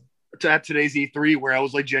at today's E3 where I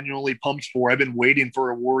was like genuinely pumped for. I've been waiting for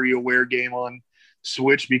a WarioWare game on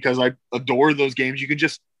Switch because I adore those games. You can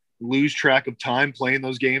just lose track of time playing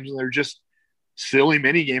those games, and they're just silly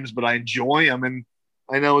mini games, but I enjoy them, and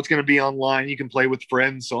I know it's going to be online. You can play with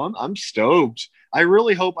friends, so I'm stoked. I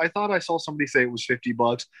really hope. I thought I saw somebody say it was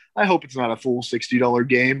 $50. I hope it's not a full $60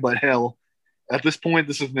 game, but hell, at this point,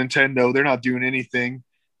 this is Nintendo. They're not doing anything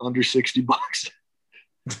under $60.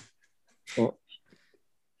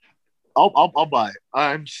 I'll buy it.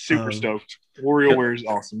 I'm super stoked. WarioWare is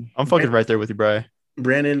awesome. I'm fucking right there with you, Bri.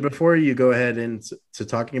 Brandon, before you go ahead into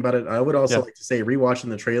talking about it, I would also like to say, rewatching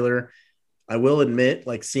the trailer, I will admit,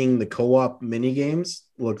 like seeing the co-op mini games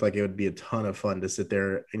looked like it would be a ton of fun to sit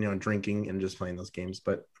there, drinking and just playing those games.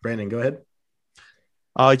 But Brandon, go ahead.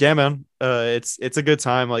 Yeah, man. It's a good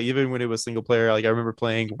time. Like even when it was single player, like I remember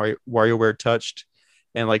playing WarioWare Touched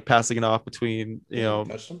and like passing it off between,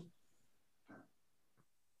 Touched them?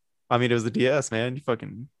 I mean, it was the DS, man. You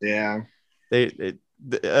fucking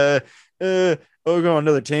Go on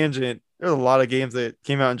another tangent. There's a lot of games that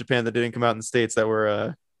came out in Japan that didn't come out in the States that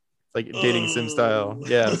were like dating sim style.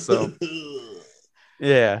 Yeah. So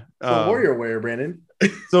yeah. So WarioWare, Brandon.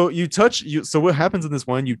 So so what happens in this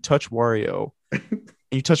one? You touch Wario and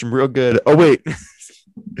you touch him real good. Oh wait.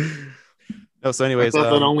 No, so anyways. I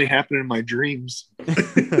thought that only happened in my dreams.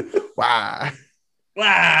 Wow. You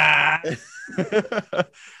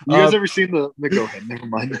guys ever seen the go ahead, never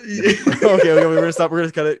mind. Okay, we're gonna stop. We're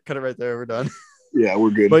gonna cut it right there. We're done. Yeah, we're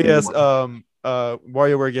good. But yes,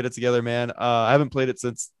 WarioWare Get It Together, man. I haven't played it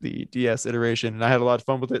since the DS iteration, and I had a lot of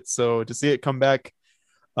fun with it. So to see it come back,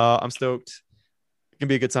 I'm stoked. It can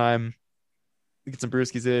be a good time. Get some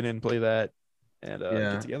brewskis in and play that, and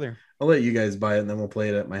get together. I'll let you guys buy it, and then we'll play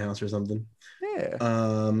it at my house or something. Yeah.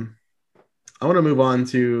 I want to move on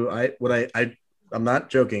to I'm not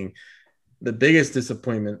joking. The biggest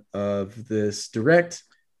disappointment of this direct,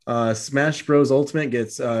 Smash Bros. Ultimate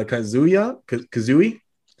gets Kazooie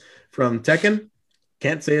from Tekken.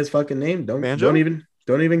 Can't say his fucking name. Don't even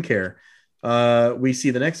care. We see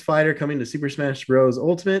the next fighter coming to Super Smash Bros.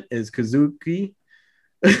 Ultimate is Kazuki.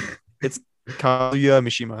 It's Kazuya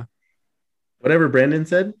Mishima. Whatever Brandon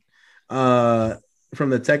said. From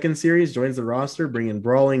the Tekken series, joins the roster, bringing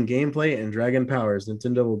brawling gameplay and dragon powers.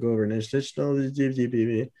 Nintendo will go over additional.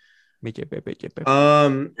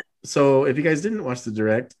 So if you guys didn't watch the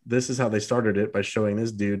direct, this is how they started it, by showing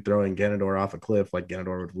this dude throwing Ganondorf off a cliff. Like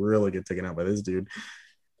Ganondorf would really get taken out by this dude.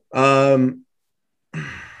 They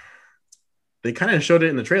kind of showed it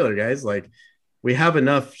in the trailer, guys. Like, we have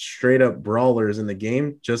enough straight up brawlers in the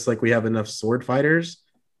game, just like we have enough sword fighters.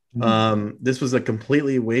 This was a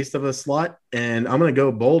completely waste of a slot, and I'm gonna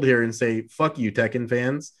go bold here and say, fuck you, Tekken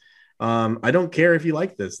fans. I don't care if you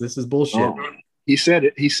like this. This is bullshit. He said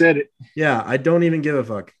it. Yeah, I don't even give a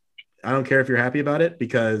fuck. I don't care if you're happy about it,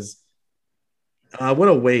 because what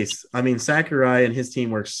a waste. I mean, Sakurai and his team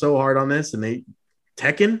worked so hard on this, and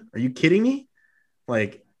Tekken? Are you kidding me?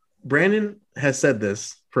 Like, Brandon has said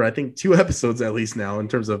this for, I think, 2 episodes at least now in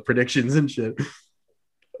terms of predictions and shit.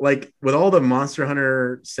 Like, with all the Monster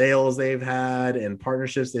Hunter sales they've had and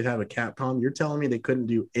partnerships they've had with Capcom, you're telling me they couldn't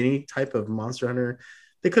do any type of Monster Hunter?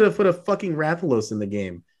 They could have put a fucking Rathalos in the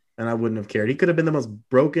game, and I wouldn't have cared. He could have been the most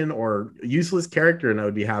broken or useless character, and I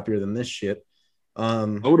would be happier than this shit. I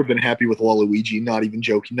would have been happy with Waluigi. Not even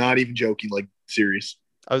joking. Like, serious.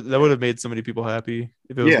 That would have made so many people happy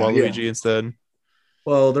if it was Waluigi instead.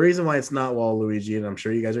 Well, the reason why it's not Waluigi, and I'm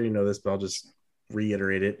sure you guys already know this, but I'll just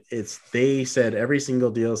reiterate it. They said every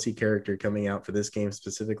single DLC character coming out for this game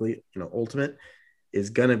specifically, Ultimate, is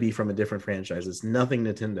gonna be from a different franchise. It's nothing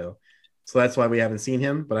Nintendo. So that's why we haven't seen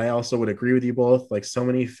him. But I also would agree with you both. Like, so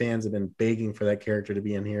many fans have been begging for that character to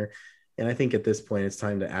be in here. And I think at this point it's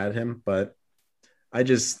time to add him. But I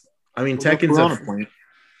mean, Tekken's Point.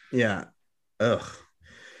 yeah. Ugh.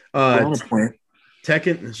 Piranha Plant.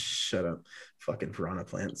 Tekken, shut up. Fucking Piranha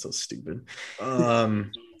Plant, so stupid.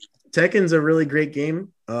 Tekken's a really great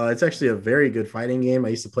game. It's actually a very good fighting game. I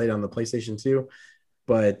used to play it on the PlayStation 2,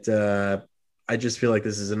 but I just feel like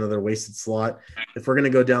this is another wasted slot. If we're gonna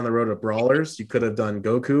go down the road of brawlers, you could have done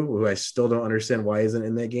Goku, who I still don't understand why isn't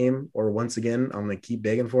in that game. Or once again, I'm gonna keep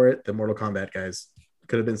begging for it. The Mortal Kombat guys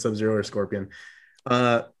could have been Sub-Zero or Scorpion.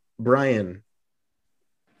 Brian,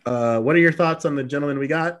 what are your thoughts on the gentleman we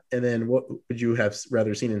got? And then what would you have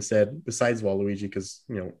rather seen instead besides Waluigi? Because,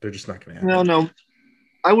 they're just not going to happen. No.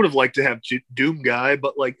 I would have liked to have Doom Guy,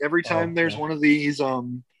 but like every time there's one of these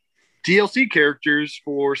DLC characters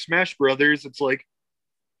for Smash Brothers, it's like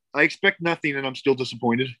I expect nothing and I'm still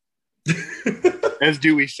disappointed. As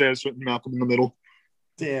Dewey says in Malcolm in the Middle.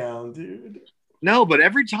 Damn, dude. No, but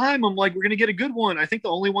every time I'm like, we're going to get a good one. I think the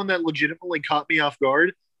only one that legitimately caught me off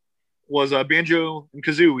guard was Banjo and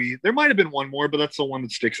Kazooie. There might have been one more, but that's the one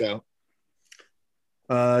that sticks out.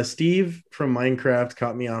 Steve from Minecraft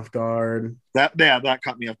caught me off guard. That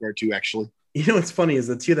caught me off guard too, actually. What's funny is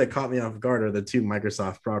the two that caught me off guard are the two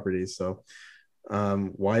Microsoft properties. So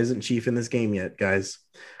why isn't Chief in this game yet, guys?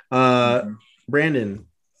 Brandon,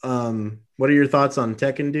 what are your thoughts on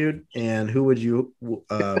Tekken, dude? And who would you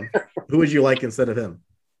like instead of him?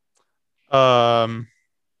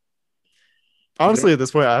 Honestly, at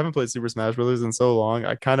this point, I haven't played Super Smash Brothers in so long.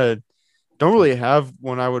 I kind of don't really have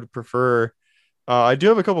one I would prefer. I do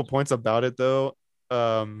have a couple points about it, though.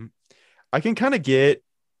 I can kind of get.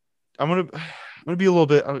 I'm gonna be a little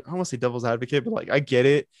bit. I don't want to say devil's advocate, but like I get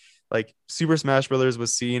it. Like Super Smash Brothers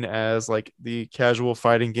was seen as like the casual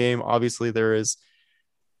fighting game. Obviously, there is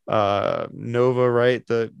Nova, right?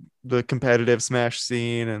 The competitive Smash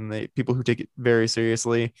scene and the people who take it very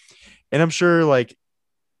seriously. And I'm sure like,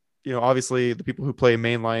 obviously the people who play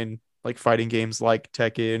mainline like fighting games like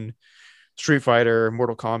Tekken, Street Fighter,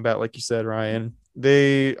 Mortal Kombat, like you said, Ryan,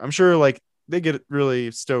 I'm sure like they get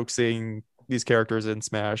really stoked seeing these characters in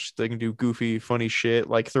Smash. They can do goofy, funny shit,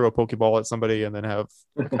 like throw a Pokeball at somebody and then have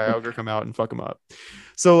Kyogre come out and fuck them up.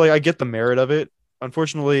 So like I get the merit of it.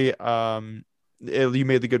 Unfortunately, you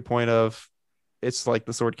made the good point of it's like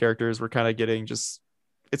the sword characters we're kind of getting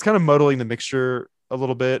it's kind of muddling the mixture a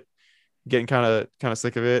little bit, getting kind of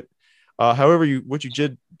sick of it. However, what you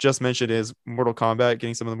did just mention is Mortal Kombat,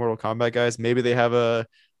 getting some of the Mortal Kombat guys. Maybe they have a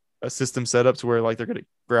system set up to where like they're going to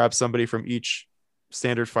grab somebody from each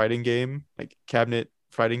standard fighting game, like cabinet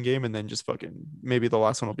fighting game, and then just fucking maybe the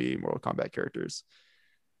last one will be Mortal Kombat characters.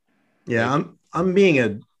 Yeah, like, I'm being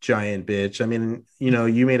a giant bitch. I mean,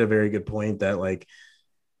 you made a very good point that like,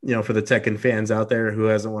 for the Tekken fans out there who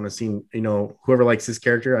hasn't want to see, whoever likes this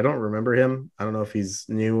character, I don't remember him. I don't know if he's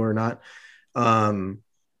new or not.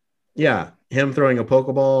 Yeah, him throwing a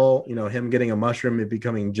Pokeball, him getting a mushroom and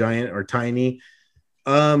becoming giant or tiny.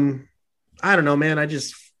 I don't know, man. I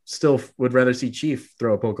just still would rather see Chief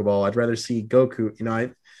throw a Pokeball. I'd rather see Goku.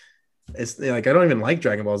 It's like I don't even like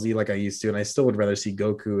Dragon Ball Z like I used to, and I still would rather see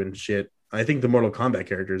Goku and shit. I think the Mortal Kombat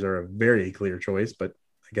characters are a very clear choice, but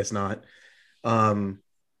I guess not.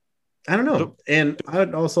 I don't know. And I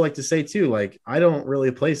would also like to say too, like I don't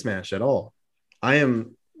really play Smash at all. I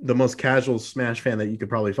am the most casual Smash fan that you could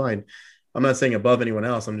probably find. I'm not saying above anyone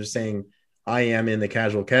else. I'm just saying I am in the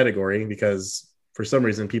casual category because for some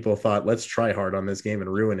reason people thought let's try hard on this game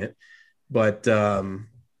and ruin it. But I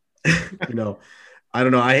don't know.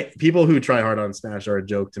 People who try hard on Smash are a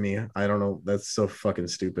joke to me. I don't know. That's so fucking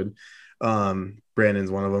stupid. Brandon's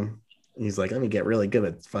one of them. He's like, let me get really good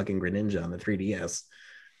at fucking Greninja on the 3DS.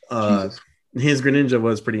 His Greninja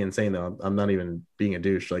was pretty insane though. I'm not even being a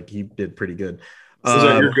douche. Like he did pretty good. Is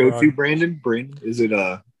that your go-to, Brandon? Is it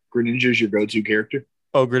Greninja's your go-to character?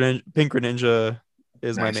 Oh, Pink Greninja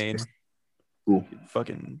is my main. Cool.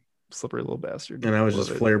 Fucking slippery little bastard. And I was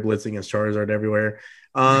just flare blitzing his Charizard everywhere.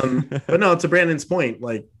 But no, to Brandon's point,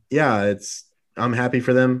 like, yeah, I'm happy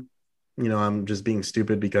for them. I'm just being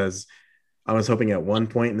stupid because I was hoping at one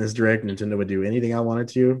point in this direct Nintendo would do anything I wanted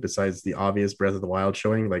to besides the obvious Breath of the Wild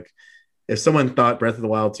showing. Like if someone thought Breath of the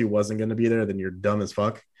Wild 2 wasn't going to be there, then you're dumb as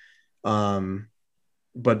fuck.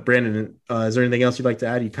 But Brandon, is there anything else you'd like to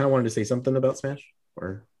add? You kind of wanted to say something about Smash,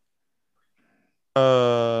 or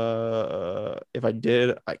if I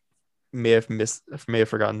did, I may have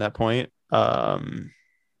forgotten that point.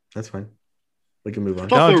 That's fine. We can move on.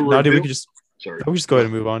 No, dude, we could just go ahead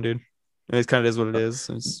and move on, dude. And it kind of is what it is.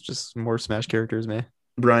 It's just more Smash characters, man.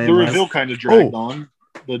 Brian, the reveal kind of dragged on.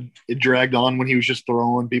 it dragged on when he was just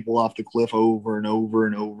throwing people off the cliff over and over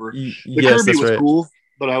and over. The Yes, Kirby that's was right. cool,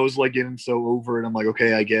 but I was like getting so over it. I'm like,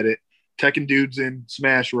 okay, I get it. Tekken dudes in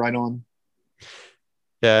Smash right on.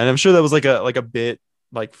 Yeah, and I'm sure that was like a bit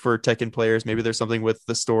like for Tekken players. Maybe there's something with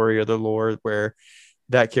the story or the lore where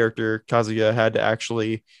that character Kazuya had to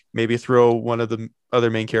actually maybe throw one of the other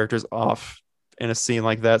main characters off in a scene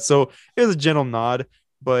like that. So it was a gentle nod,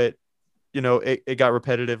 but it got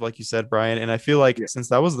repetitive, like you said, Brian. And I feel like since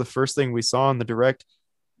that was the first thing we saw in the direct,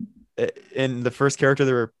 and the first character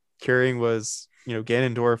they were carrying was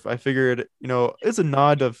Ganondorf, I figured it's a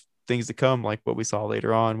nod of things to come, like what we saw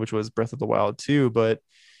later on, which was Breath of the Wild 2. But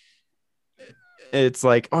it's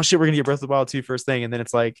like, oh shit, we're gonna get Breath of the Wild 2 first thing, and then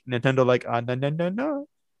it's like Nintendo like, no,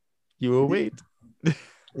 you will wait.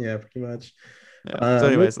 Yeah, pretty much. So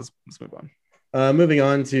anyways, let's move on. Moving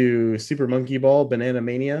on to Super Monkey Ball Banana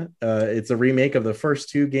Mania. It's a remake of the first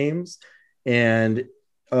two games, and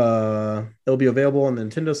it'll be available on the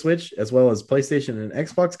Nintendo Switch as well as PlayStation and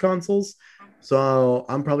Xbox consoles. So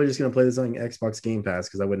I'm probably just going to play this on Xbox Game Pass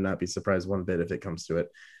because I would not be surprised one bit if it comes to it.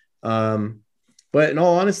 But in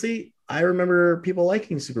all honesty, I remember people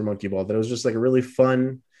liking Super Monkey Ball, that it was just like a really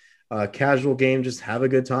fun, casual game. Just have a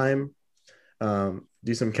good time,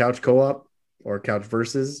 do some couch co-op or couch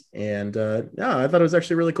versus. And yeah, I thought it was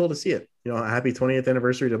actually really cool to see it. Happy 20th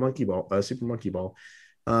anniversary to Monkey Ball, Super Monkey Ball.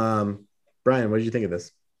 Brian, what did you think of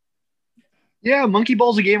this? Yeah, Monkey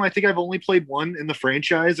Ball's a game I think I've only played one in the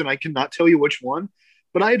franchise, and I cannot tell you which one,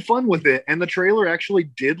 but I had fun with it. And the trailer actually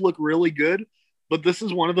did look really good. But this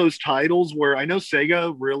is one of those titles where I know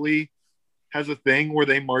Sega really has a thing where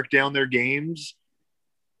they mark down their games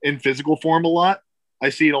in physical form a lot. I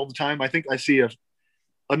see it all the time. I think I see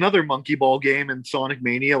another Monkey Ball game in Sonic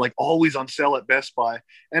Mania, like always on sale at Best Buy.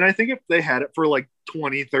 And I think if they had it for like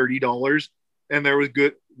 $20, $30 and there was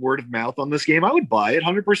good word of mouth on this game, I would buy it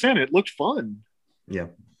 100%. It looked fun. Yeah.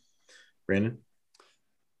 Brandon?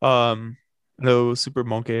 No, Super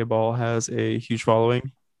Monkey Ball has a huge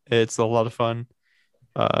following. It's a lot of fun.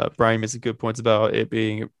 Brian makes good points about it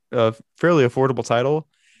being a fairly affordable title.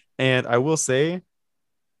 And I will say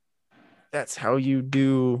that's how you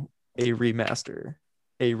do a remaster,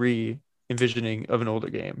 a re-envisioning of an older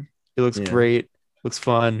game. It looks great, looks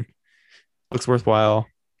fun, looks worthwhile.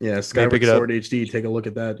 Yeah, Skyward Sword HD. Take a look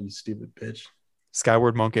at that, you stupid bitch.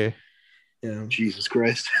 Skyward Monkey. Yeah. Jesus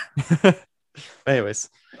Christ. Anyways,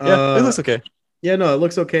 yeah, it looks okay. Yeah, no, it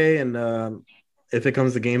looks okay. And if it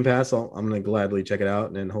comes to Game Pass, I'm going to gladly check it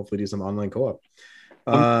out and hopefully do some online co-op.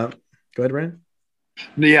 Go ahead, Brandon.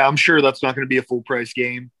 Yeah, I'm sure that's not going to be a full price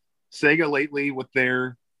game. Sega lately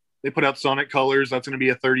they put out Sonic Colors. That's going to be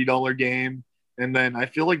a $30 game. And then I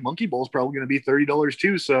feel like Monkey Ball is probably going to be $30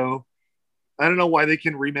 too. So I don't know why they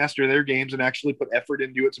can remaster their games and actually put effort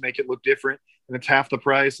into it to make it look different. And it's half the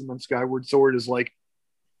price. And then Skyward Sword is like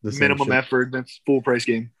minimum effort. That's full price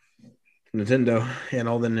game. Nintendo and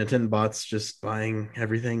all the Nintendo bots just buying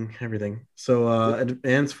everything. So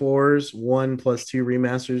Advance Wars 1+2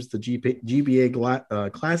 remasters, the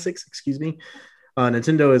GBA classics,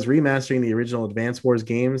 Nintendo is remastering the original Advance Wars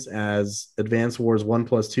games as Advance Wars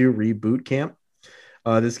 1+2 Reboot Camp.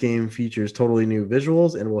 This game features totally new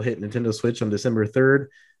visuals and will hit Nintendo Switch on December 3rd.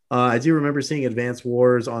 I do remember seeing Advance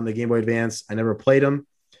Wars on the Game Boy Advance. I never played them,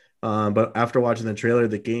 but after watching the trailer,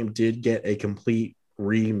 the game did get a complete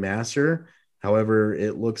remaster. However,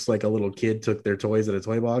 it looks like a little kid took their toys at a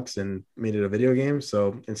toy box and made it a video game,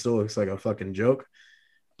 so it still looks like a fucking joke.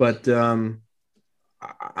 But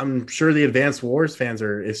I'm sure the Advanced Wars fans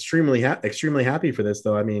are extremely happy for this,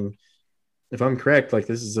 though. I mean, if I'm correct, like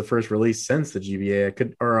this is the first release since the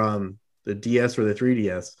GBA, or the DS or the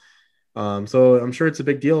 3DS. So I'm sure it's a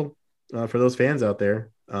big deal for those fans out there.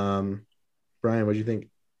 Brian, what do you think?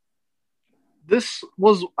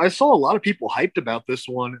 I saw a lot of people hyped about this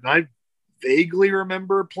one, and I vaguely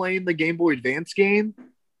remember playing the Game Boy Advance game,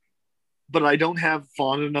 but I don't have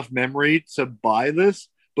fond enough memory to buy this.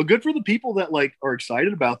 But good for the people that like are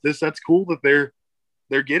excited about this. That's cool that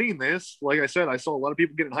they're getting this. Like I said, I saw a lot of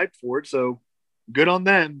people getting hyped for it, so good on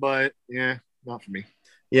them. But yeah, not for me.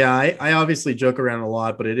 Yeah, I obviously joke around a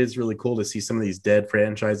lot, but it is really cool to see some of these dead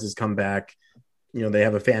franchises come back. They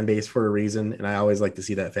have a fan base for a reason, and I always like to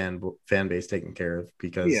see that fan base taken care of,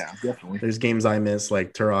 because definitely there's games I miss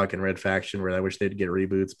like Turok and Red Faction where I wish they'd get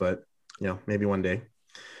reboots, but maybe one day.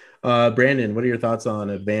 Brandon, what are your thoughts on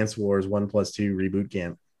Advance Wars 1+2 Reboot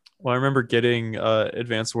Camp? Well, I remember getting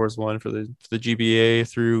Advance Wars 1 for the GBA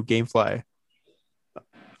through GameFly.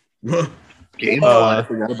 GameFly, I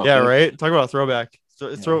forgot about that. Right? Talk about a throwback.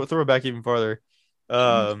 Throw it back even farther.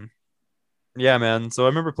 Yeah, man. So I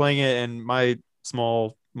remember playing it, and my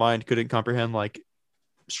small mind couldn't comprehend like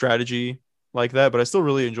strategy like that, but I still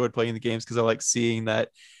really enjoyed playing the games because I like seeing that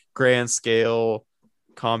grand scale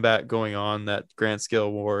combat going on, that grand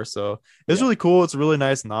scale war. So it's really cool. It's a really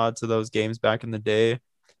nice nod to those games back in the day.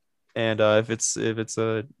 And if it's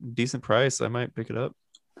a decent price, I might pick it up.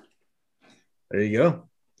 There you go.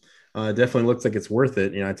 It definitely looks like it's worth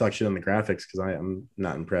it. I talk shit on the graphics because I'm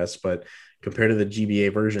not impressed, but compared to the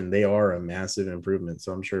GBA version, they are a massive improvement.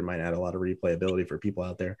 So I'm sure it might add a lot of replayability for people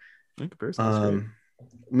out there. In comparison,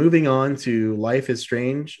 moving on to Life is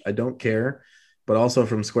Strange. I don't care, but also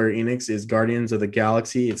from Square Enix is Guardians of the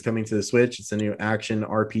Galaxy. It's coming to the Switch. It's a new action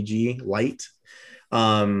RPG light.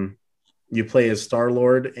 You play as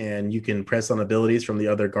Star-Lord, and you can press on abilities from the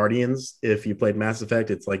other Guardians. If you played Mass Effect,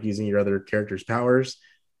 it's like using your other character's powers.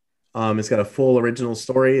 It's got a full original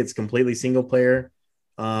story. It's completely single player.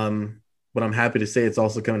 But I'm happy to say it's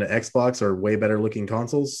also coming to Xbox or way better looking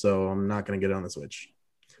consoles. So I'm not going to get it on the Switch.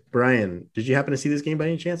 Brian, did you happen to see this game by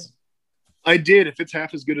any chance? I did. If it's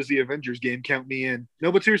half as good as the Avengers game, count me in.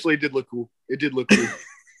 No, but seriously, it did look cool. It did look cool.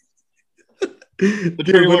 The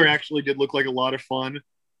trailer actually did look like a lot of fun.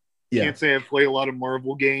 Yeah. Can't say I've played a lot of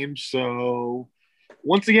Marvel games, so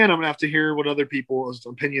once again, I'm gonna have to hear what other people's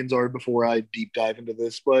opinions are before I deep dive into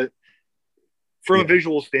this. But from a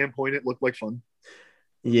visual standpoint, it looked like fun.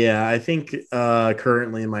 Yeah, I think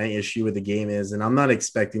currently my issue with the game is, and I'm not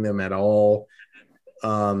expecting them at all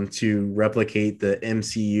to replicate the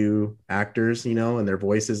MCU actors, and their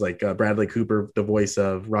voices, like Bradley Cooper, the voice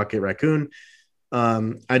of Rocket Raccoon.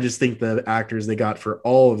 I just think the actors they got for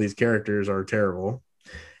all of these characters are terrible.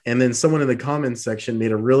 And then someone in the comments section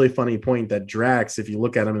made a really funny point that Drax, if you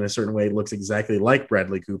look at him in a certain way, looks exactly like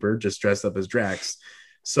Bradley Cooper, just dressed up as Drax.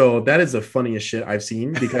 So that is the funniest shit I've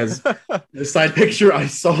seen, because the side picture I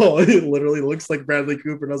saw, it literally looks like Bradley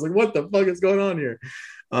Cooper. And I was like, what the fuck is going on here?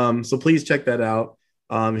 So please check that out.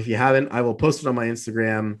 If you haven't, I will post it on my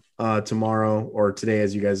Instagram tomorrow or today,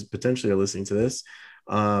 as you guys potentially are listening to this.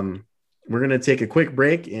 We're going to take a quick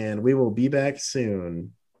break and we will be back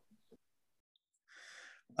soon.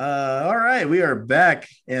 All right, we are back,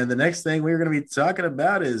 and the next thing we're going to be talking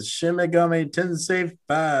about is Shin Megami Tensei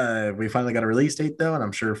 5. We finally got a release date, though, and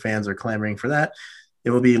I'm sure fans are clamoring for that. It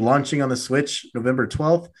will be launching on the Switch November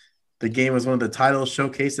 12th. The game was one of the titles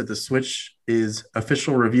showcased at the Switch's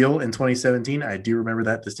official reveal in 2017. I do remember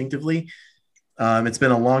that distinctively. It's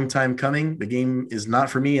been a long time coming. The game is not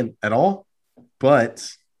for me at all,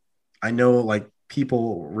 but I know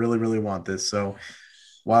people really, really want this, so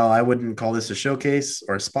while I wouldn't call this a showcase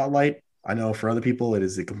or a spotlight, I know for other people it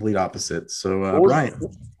is the complete opposite. So, Brian.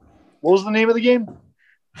 What was the name of the game?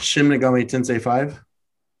 Shin Megami Tensei 5.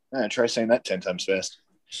 Try saying that 10 times fast.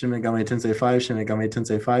 Shin Megami Tensei 5, Shin Megami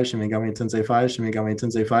Tensei 5, Shin Megami Tensei 5, Shin Megami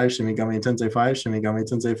Tensei 5, Shin Megami Tensei 5, Shin Megami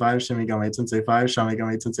Tensei 5, Shin Megami Tensei 5, Shin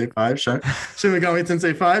Megami Tensei 5, Shin Megami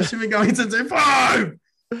Tensei 5, Shin Megami Tensei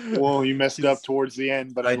 5. Well, you messed it up towards the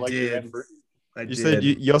end, but I like your effort. You said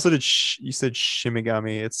you also did. You said Shin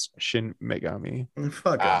Megami. It's Shin Megami.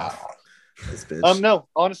 Fuck off. This bitch. No,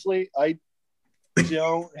 honestly, I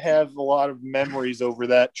don't have a lot of memories over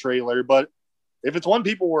that trailer. But if it's one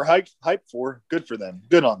people were hyped for, good for them.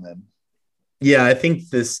 Good on them. Yeah, I think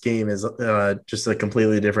this game is just a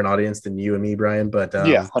completely different audience than you and me, Brian. But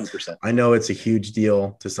 100%. I know it's a huge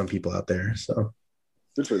deal to some people out there. So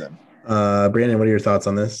good for them. Brandon, what are your thoughts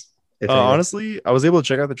on this? Honestly, I was able to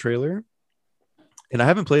check out the trailer. And I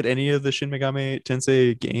haven't played any of the Shin Megami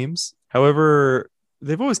Tensei games. However,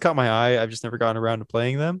 they've always caught my eye. I've just never gotten around to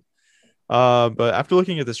playing them. But after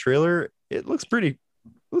looking at this trailer, it looks pretty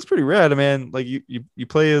rad, man. Like you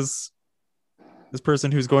play as this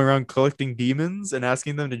person who's going around collecting demons and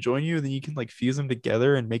asking them to join you, and then you can fuse them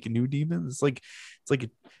together and make a new demon. It's like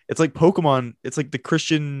Pokemon. It's like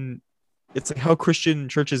it's like how Christian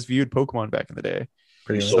churches viewed Pokemon back in the day.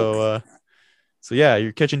 So yeah,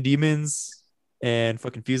 you're catching demons and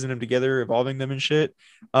fucking fusing them together, evolving them and shit.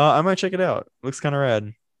 I might check it out. Looks kind of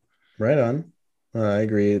rad. Right on. I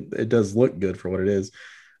agree. It does look good for what it is.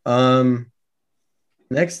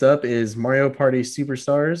 Next up is Mario Party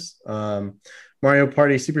Superstars. Mario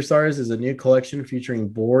Party Superstars is a new collection featuring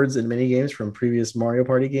boards and mini games from previous Mario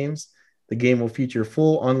Party games. The game will feature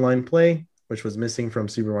full online play, which was missing from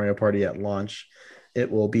Super Mario Party at launch. It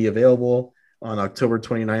will be available on October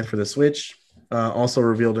 29th for the Switch. Also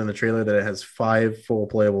revealed in the trailer that it has 5 full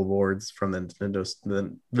playable boards from the Nintendo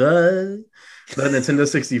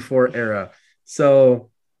 64 era. So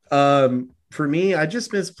for me, I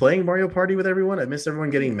just miss playing Mario Party with everyone. I miss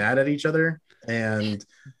everyone getting mad at each other, and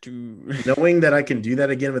knowing that I can do that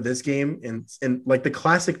again with this game, and the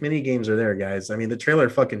classic mini games are there, guys. I mean, the trailer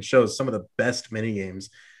fucking shows some of the best mini games.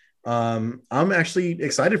 I'm actually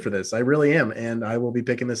excited for this. I really am, and I will be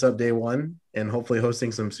picking this up day one and hopefully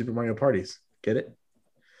hosting some Super Mario parties. Get it?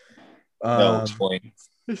 No, Um, explain.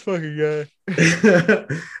 This fucking guy.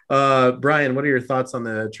 Brian, what are your thoughts on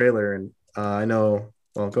the trailer? And I know,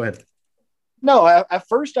 well, go ahead. No, at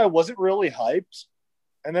first I wasn't really hyped,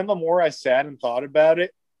 and then the more I sat and thought about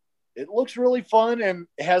it, it looks really fun, and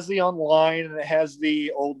it has the online, and it has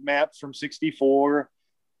the old maps from '64.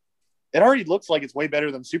 It already looks like it's way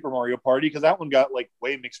better than Super Mario Party because that one got like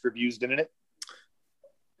way mixed reviews, didn't it?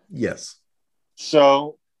 Yes.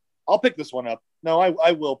 So I'll pick this one up. No,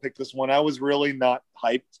 I will pick this one. I was really not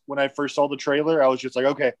hyped when I first saw the trailer. I was just like,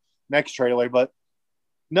 okay, next trailer. But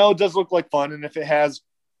no, it does look like fun. And if it has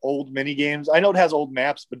old mini games, I know it has old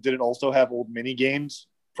maps, but did it also have old mini games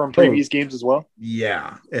from previous games as well?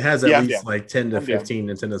 Yeah, it has at least like 10 to 15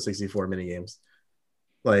 Nintendo 64 mini games.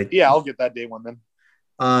 Like, yeah, I'll get that day one then.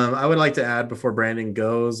 I would like to add before Brandon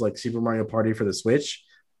goes, like Super Mario Party for the Switch.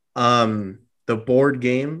 The board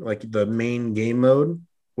game, like the main game mode,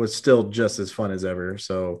 was still just as fun as ever.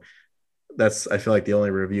 So that's, I feel like, the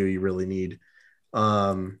only review you really need.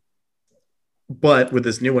 But with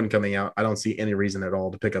this new one coming out, I don't see any reason at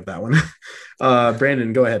all to pick up that one.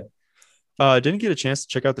 Brandon, go ahead. Didn't get a chance to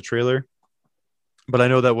check out the trailer, but I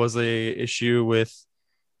know that was a issue with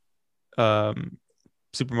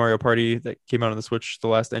Super Mario Party that came out on the Switch. The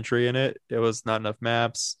last entry in it, it was not enough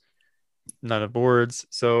maps, not enough boards.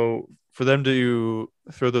 So for them to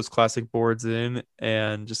throw those classic boards in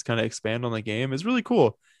and just kind of expand on the game is really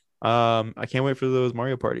cool. I can't wait for those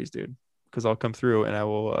Mario parties, dude, because I'll come through and I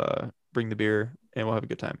will bring the beer and we'll have a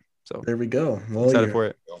good time. So there we go. Well, excited for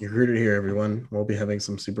it. You heard it here, everyone. We'll be having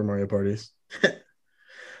some Super Mario parties.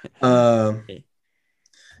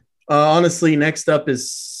 Honestly, next up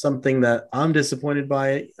is something that I'm disappointed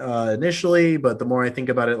by initially, but the more I think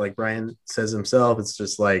about it, like Brian says himself, it's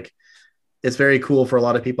just like it's very cool for a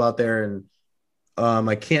lot of people out there, and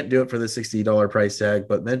I can't do it for the $60 price tag.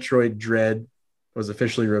 But Metroid Dread was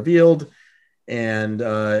officially revealed, and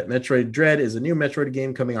Metroid Dread is a new Metroid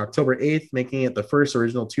game coming October 8th, making it the first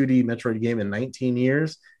original 2D Metroid game in 19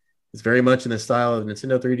 years. It's very much in the style of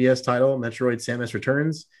Nintendo 3DS title Metroid Samus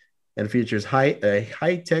Returns, and features a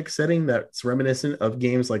high-tech setting that's reminiscent of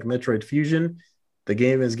games like Metroid Fusion. The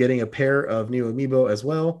game is getting a pair of new amiibo as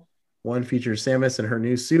well. One features Samus in her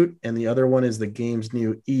new suit, and the other one is the game's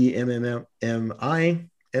new EMMI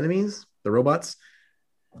enemies, the robots.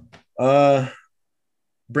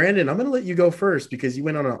 Brandon, I'm going to let you go first because you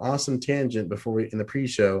went on an awesome tangent before in the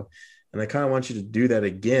pre-show, and I kind of want you to do that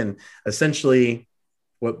again. Essentially,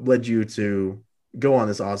 what led you to go on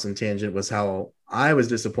this awesome tangent was how I was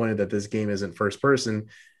disappointed that this game isn't first person,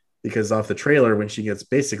 because off the trailer, when she gets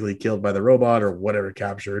basically killed by the robot or whatever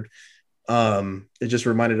captured, it just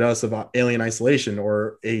reminded us of Alien Isolation,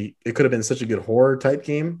 or it could have been such a good horror type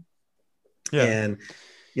game. Yeah. And,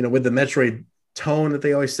 with the Metroid tone that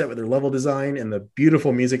they always set with their level design and the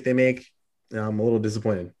beautiful music they make, I'm a little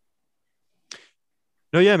disappointed.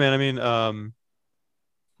 No, yeah, man. I mean,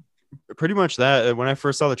 pretty much that. When I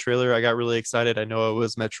first saw the trailer, I got really excited. I know it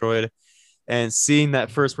was Metroid, and seeing that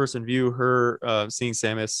first person view, seeing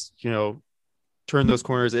Samus, turn those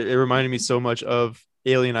corners, it reminded me so much of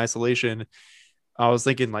Alien Isolation. I was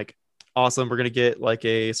thinking, like, awesome, we're gonna get like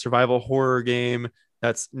a survival horror game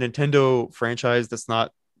that's Nintendo franchise, that's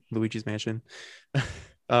not Luigi's Mansion.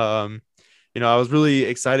 I was really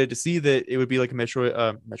excited to see that it would be like a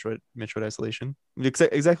Metroid Isolation.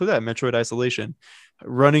 Exactly that, Metroid Isolation,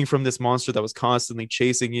 running from this monster that was constantly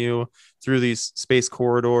chasing you through these space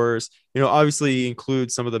corridors. Obviously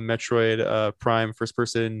include some of the Metroid Prime first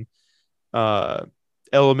person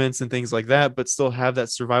elements and things like that, but still have that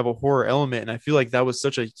survival horror element. And I feel like that was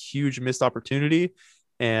such a huge missed opportunity,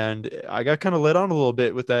 and I got kind of let on a little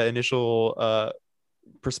bit with that initial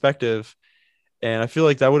perspective. And I feel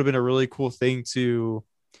like that would have been a really cool thing to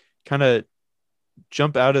kind of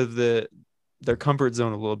jump out of their comfort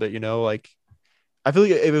zone a little bit, like I feel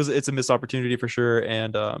like it's a missed opportunity for sure.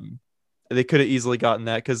 And they could have easily gotten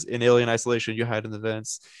that, because in Alien Isolation, you hide in the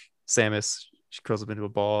vents. Samus, she curls up into a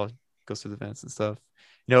ball, goes through the vents and stuff.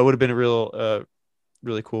 It would have been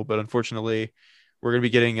really cool. But unfortunately, we're going to be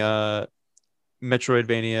getting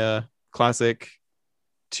Metroidvania classic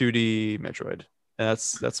 2D Metroid. And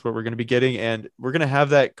that's what we're going to be getting. And we're going to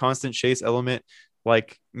have that constant chase element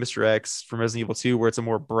like Mr. X from Resident Evil 2, where it's a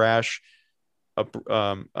more brash,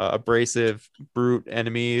 abrasive, brute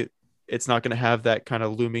enemy. It's not going to have that kind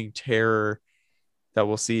of looming terror that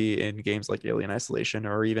we'll see in games like Alien Isolation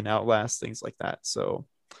or even Outlast, things like that. So,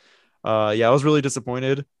 I was really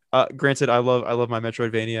disappointed. Granted, I love my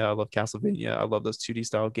Metroidvania. I love Castlevania. I love those 2D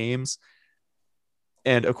style games.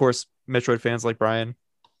 And of course, Metroid fans like Brian,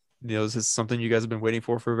 this is something you guys have been waiting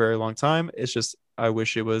for a very long time. It's just I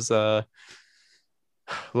wish it was a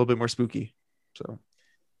little bit more spooky. So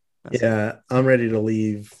yeah, I'm ready to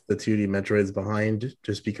leave the 2D Metroids behind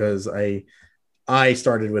just because I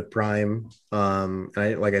started with Prime.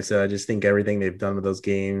 Like I said, I just think everything they've done with those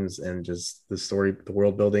games and just the story, the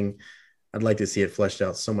world building, I'd like to see it fleshed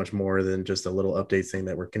out so much more than just a little update saying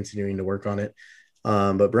that we're continuing to work on it.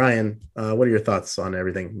 But Brian, what are your thoughts on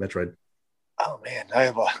everything Metroid? Oh man, I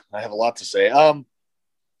have a lot to say.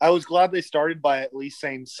 I was glad they started by at least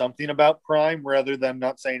saying something about Prime rather than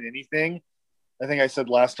not saying anything. I think I said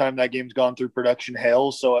last time that game's gone through production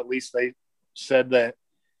hell, so at least they said that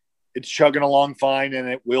it's chugging along fine and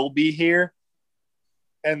it will be here.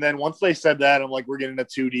 And then once they said that, I'm like, we're getting a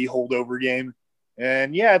 2D holdover game.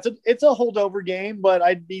 And yeah, it's a holdover game, but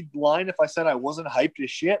I'd be lying if I said I wasn't hyped as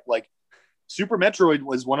shit. Like Super Metroid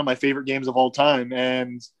was one of my favorite games of all time.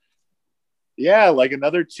 And yeah, like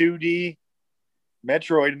another 2D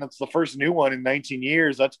Metroid, and that's the first new one in 19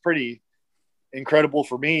 years. That's pretty incredible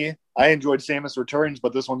for me. I enjoyed Samus Returns,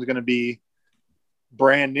 but this one's going to be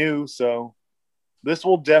brand new. So this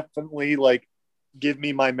will definitely like give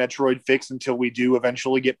me my Metroid fix until we do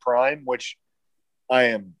eventually get Prime, which I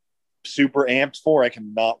am super amped for. I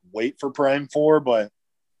cannot wait for Prime 4, but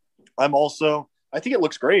I think it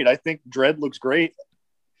looks great. I think Dread looks great.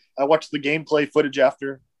 I watched the gameplay footage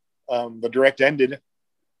after the direct ended,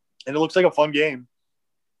 and it looks like a fun game.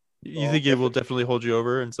 You think it will definitely hold you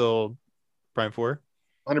over until Prime 4?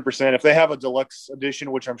 100%. If they have a deluxe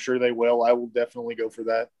edition, which I'm sure they will, I will definitely go for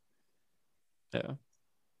that. Yeah.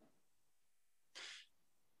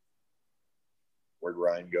 Where'd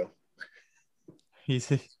Ryan go?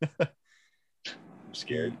 He's I'm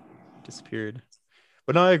scared. He disappeared.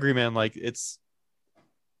 But no, I agree, man. Like I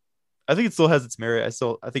think it still has its merit.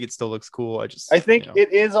 I think it still looks cool. I think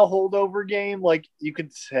it is a holdover game. Like you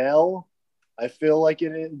can tell. I feel like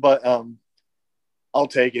it is, but I'll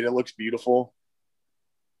take it. It looks beautiful.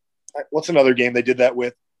 What's another game they did that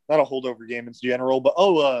with? Not a holdover game in general, but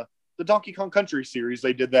the Donkey Kong Country series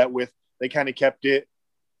they did that with. They kind of kept it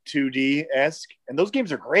 2D-esque, and those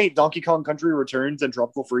games are great. Donkey Kong Country Returns and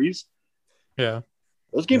Tropical Freeze. Yeah,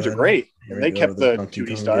 those games are great. And they kept the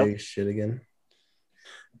 2D style. Shit again.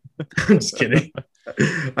 I'm just kidding.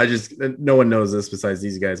 No one knows this besides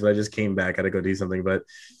these guys, but I just came back. I had to go do something. But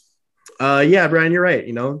yeah, Brian, you're right.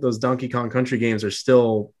 Those Donkey Kong Country games are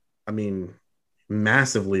still,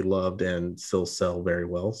 massively loved and still sell very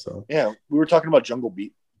well. So yeah, we were talking about Jungle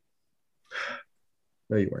Beat.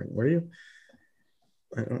 No, you weren't. Were you?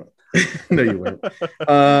 I don't know. No, you weren't.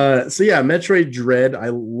 So yeah, Metroid Dread. I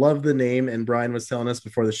love the name, and Brian was telling us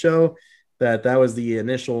before the show that was the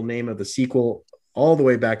initial name of the sequel all the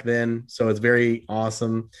way back then. So it's very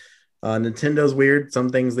awesome. Nintendo's weird. Some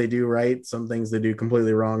things they do right, some things they do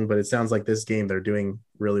completely wrong, but it sounds like this game they're doing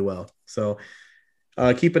really well. So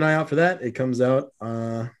keep an eye out for that. It comes out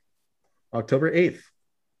October 8th.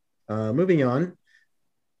 Moving on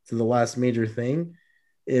to the last major thing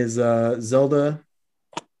is Zelda.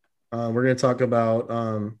 We're going to talk about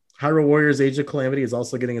Hyrule Warriors Age of Calamity is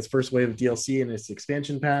also getting its first wave of DLC and its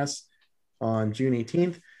expansion pass on June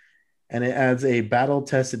 18th. And it adds a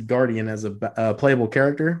battle-tested Guardian as a playable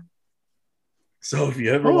character. So if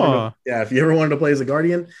you ever wanted to play as a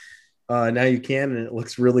Guardian, now you can, and it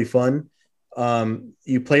looks really fun.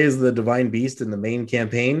 You play as the Divine Beast in the main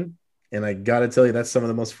campaign, and I got to tell you, that's some of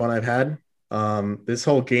the most fun I've had. This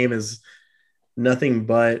whole game is nothing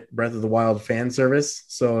but Breath of the Wild fan service.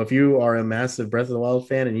 So if you are a massive Breath of the Wild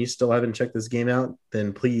fan and you still haven't checked this game out,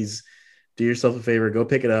 then please do yourself a favor, go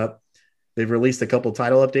pick it up. They've released a couple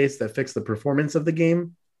title updates that fix the performance of the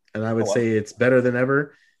game, and I would say it's better than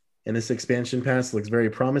ever. And this expansion pass looks very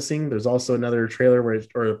promising. There's also another trailer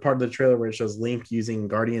or part of the trailer where it shows Link using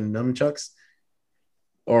Guardian nunchucks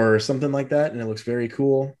or something like that, and it looks very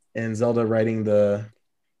cool. And Zelda riding the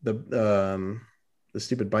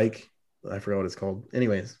stupid bike. I forgot what it's called.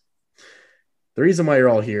 Anyways, the reason why you're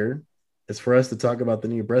all here is for us to talk about the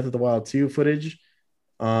new Breath of the Wild 2 footage.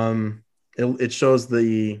 It shows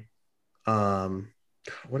the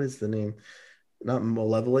what is the name? Not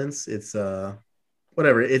Malevolence. It's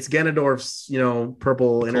whatever. It's Ganondorf's,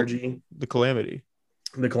 purple energy. The Calamity.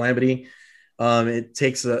 The Calamity. It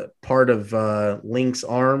takes a part of Link's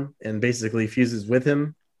arm and basically fuses with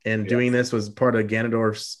him. And doing this was part of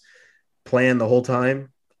Ganondorf's plan the whole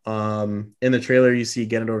time. In the trailer, you see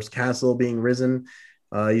Ganondorf's castle being risen.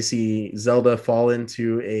 You see Zelda fall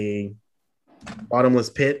into a bottomless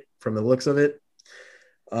pit from the looks of it.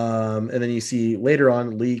 And then you see later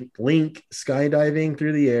on Link skydiving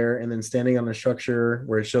through the air and then standing on a structure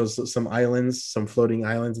where it shows some islands, some floating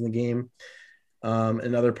islands in the game.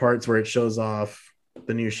 And other parts where it shows off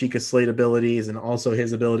the new Sheikah Slate abilities and also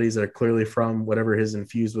his abilities that are clearly from whatever is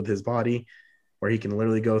infused with his body, where he can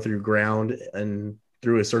literally go through ground and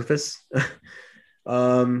through a surface.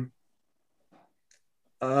 My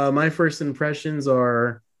first impressions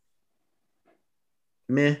are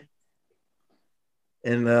meh.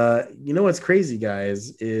 And you know what's crazy,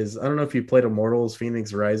 guys, is I don't know if you played Immortals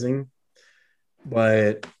Phoenix Rising,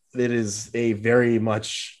 but it is a very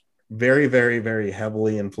much, very, very, very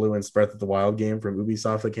heavily influenced Breath of the Wild game from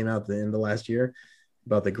Ubisoft that came out at the end of last year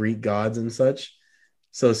about the Greek gods and such.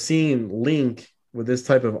 So seeing Link with this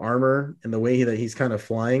type of armor and the way that he's kind of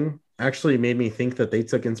flying actually made me think that they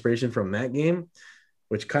took inspiration from that game,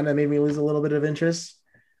 which kind of made me lose a little bit of interest.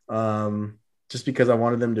 Just because I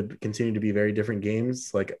wanted them to continue to be very different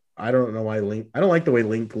games. Like, I don't know why I don't like the way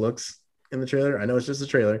Link looks in the trailer. I know it's just a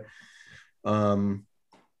trailer. I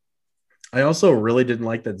also really didn't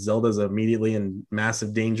like that Zelda's immediately in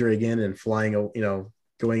massive danger again and flying,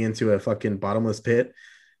 going into a fucking bottomless pit.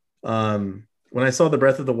 When I saw the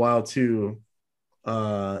Breath of the Wild 2,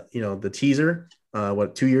 the teaser,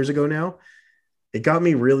 2 years ago now, it got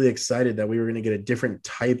me really excited that we were going to get a different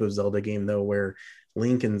type of Zelda game, though, where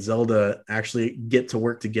Link and Zelda actually get to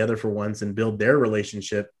work together for once and build their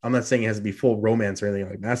relationship. I'm not saying it has to be full romance or anything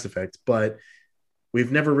like Mass Effect, but we've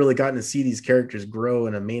never really gotten to see these characters grow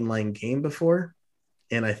in a mainline game before.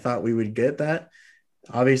 And I thought we would get that.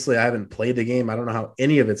 Obviously, I haven't played the game. I don't know how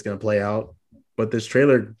any of it's going to play out, but this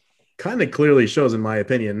trailer kind of clearly shows, in my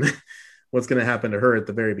opinion, what's going to happen to her at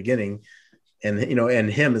the very beginning and, and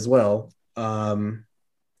him as well.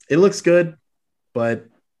 It looks good, but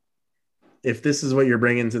if this is what you're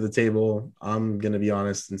bringing to the table, I'm going to be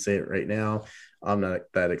honest and say it right now. I'm not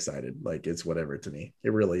that excited. Like, it's whatever to me.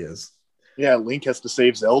 It really is. Yeah, Link has to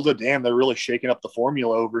save Zelda. Damn, they're really shaking up the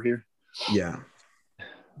formula over here. Yeah.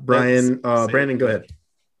 Brandon, go ahead. I'm going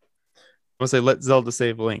to say let Zelda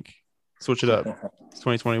save Link. Switch it up. It's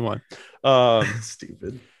 2021.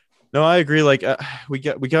 Stupid. No, I agree. Like, we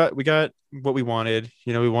got what we wanted.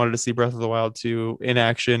 We wanted to see Breath of the Wild 2 in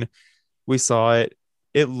action. We saw it.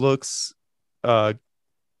 It looks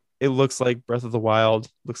like Breath of the Wild.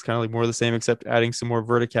 Looks kind of like more of the same, except adding some more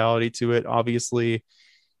verticality to it. Obviously,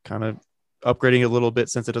 kind of upgrading a little bit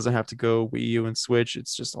since it doesn't have to go Wii U and Switch.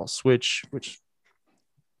 It's just all Switch, which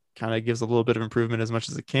kind of gives a little bit of improvement as much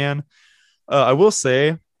as it can. I will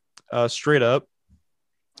say, straight up,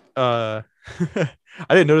 I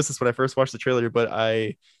didn't notice this when I first watched the trailer, but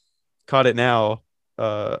I caught it now.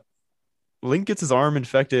 Link gets his arm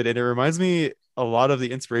infected, and it reminds me a lot of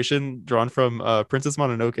the inspiration drawn from Princess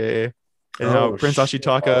Mononoke and how Prince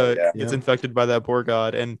Ashitaka gets infected by that poor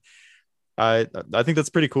god. And I think that's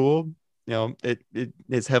pretty cool. It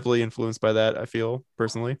is heavily influenced by that, I feel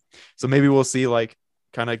personally. So maybe we'll see like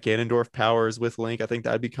kind of Ganondorf powers with Link. I think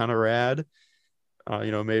that'd be kind of rad.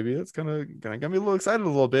 Maybe that's kind of got me a little excited a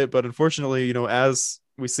little bit, but unfortunately, as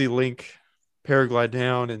we see Link paraglide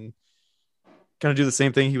down and kind of do the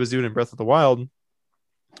same thing he was doing in Breath of the Wild,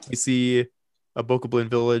 we see a Bokoblin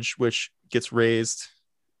village, which gets raised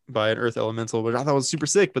by an earth elemental, which I thought was super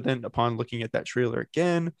sick. But then upon looking at that trailer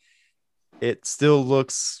again, it still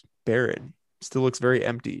looks barren, still looks very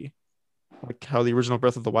empty, like how the original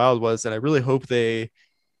Breath of the Wild was. And I really hope they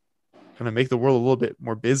kind of make the world a little bit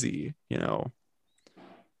more busy,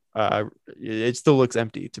 it still looks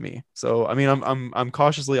empty to me. So, I mean, I'm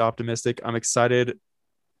cautiously optimistic. I'm excited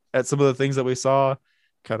at some of the things that we saw,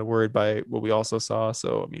 kind of worried by what we also saw.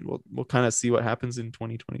 So, I mean, we'll kind of see what happens in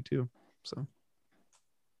 2022. So,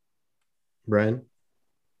 Brian?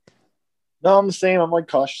 No, I'm the same. I'm like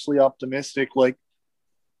cautiously optimistic. Like,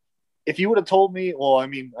 if you would have told me, well, I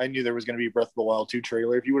mean, I knew there was going to be a Breath of the Wild 2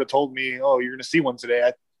 trailer. If you would have told me, oh, you're going to see one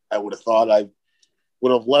today, I would have thought I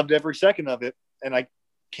would have loved every second of it. And I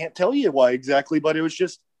can't tell you why exactly, but it was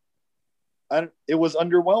just, it was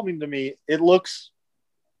underwhelming to me. It looks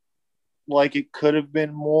like it could have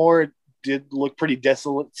been more. It did look pretty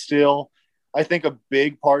desolate still. I think a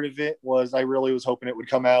big part of it was I really was hoping it would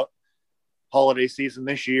come out holiday season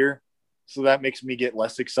this year. So that makes me get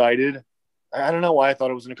less excited. I don't know why I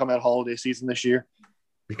thought it was going to come out holiday season this year.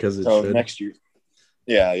 Because it should. Next year.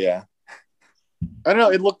 Yeah. I don't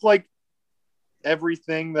know. It looked like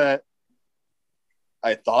everything that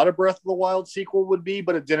I thought a Breath of the Wild sequel would be,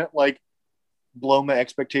 but it didn't like blow my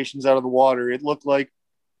expectations out of the water. It looked like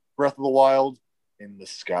Breath of the Wild in the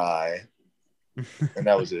sky. And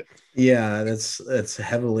that was it. Yeah, that's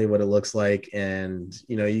heavily what it looks like. And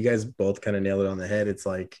you guys both kind of nailed it on the head. It's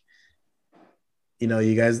like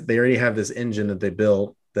you guys, they already have this engine that they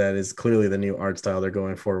built that is clearly the new art style they're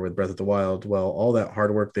going for with Breath of the Wild. Well, all that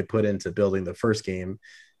hard work they put into building the first game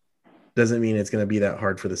doesn't mean it's going to be that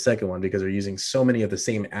hard for the second one because they're using so many of the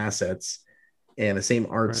same assets and the same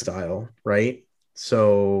art style, right?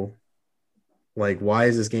 So, like, why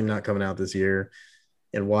is this game not coming out this year?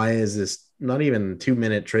 And why is this not even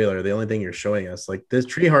 2-minute trailer? The only thing you're showing us, like this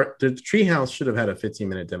the treehouse should have had a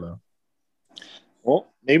 15-minute demo.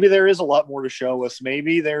 Well, maybe there is a lot more to show us.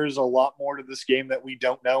 Maybe there's a lot more to this game that we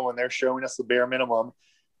don't know, and they're showing us the bare minimum.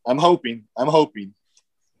 I'm hoping.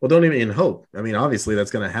 Well, don't even hope. I mean, obviously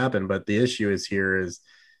that's going to happen, but the issue is,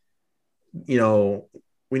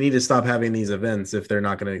 we need to stop having these events if they're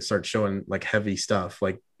not going to start showing like heavy stuff.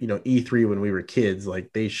 Like, E3 when we were kids,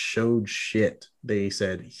 like they showed shit. They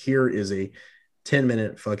said, here is a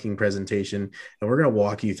 10-minute fucking presentation and we're going to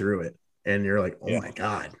walk you through it. And you're like, oh my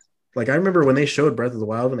God. Like I remember when they showed Breath of the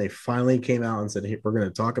Wild, when they finally came out and said, hey, we're going to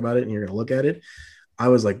talk about it and you're going to look at it. I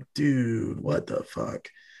was like, dude, what the fuck?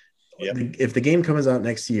 Yep. If the game comes out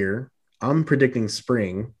next year, I'm predicting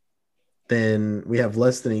spring, then we have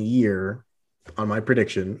less than a year on my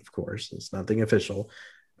prediction. Of course, it's nothing official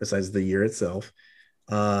besides the year itself.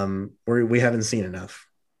 We haven't seen enough.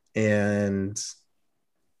 And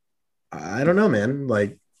I don't know, man.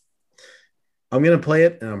 Like, I'm going to play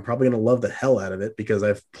it and I'm probably going to love the hell out of it because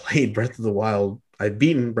I've played Breath of the Wild. I've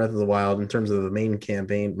beaten Breath of the Wild in terms of the main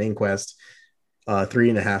quest,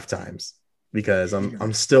 3.5 times because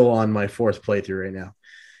I'm still on my 4th playthrough right now.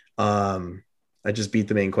 I just beat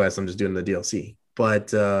the main quest. I'm just doing the DLC.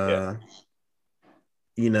 But,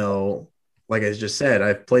 like I just said,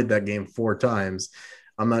 I've played that game 4 times.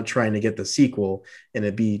 I'm not trying to get the sequel and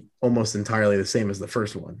it be almost entirely the same as the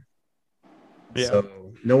first one. Yeah.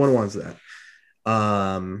 So no one wants that.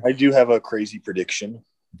 I do have a crazy prediction.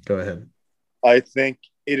 Go ahead. I think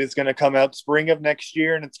it is going to come out spring of next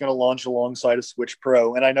year and it's going to launch alongside a Switch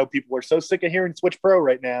Pro. And I know people are so sick of hearing Switch Pro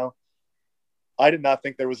right now. I did not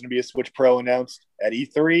think there was going to be a Switch Pro announced at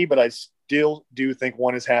E3, but I still do think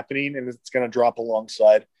one is happening and it's going to drop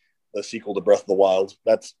alongside the sequel to Breath of the Wild.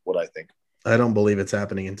 That's what I think. I don't believe it's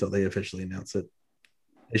happening until they officially announce it.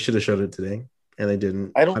 They should have showed it today and they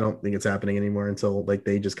didn't. I don't think it's happening anymore until like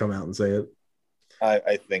they just come out and say it.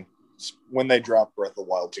 I think when they drop Breath of the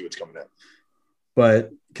Wild 2, it's coming out.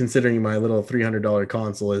 But considering my little $300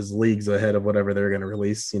 console is leagues ahead of whatever they're going to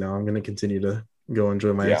release, I'm going to continue to go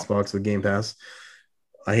enjoy my Xbox with Game Pass.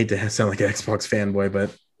 I hate to sound like an Xbox fanboy,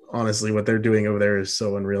 but honestly, what they're doing over there is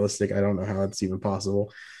so unrealistic. I don't know how it's even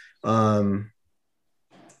possible. So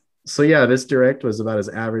yeah, this direct was about as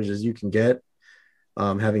average as you can get.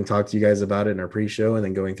 Having talked to you guys about it in our pre-show and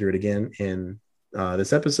then going through it again in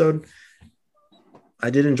this episode, I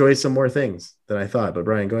did enjoy some more things than I thought. But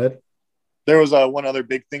Brian, go ahead. There was one other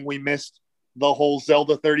big thing we missed: the whole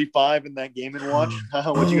Zelda 35 in that Game & Watch.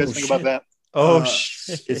 What do you guys think about that?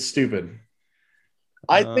 Shit. It's stupid.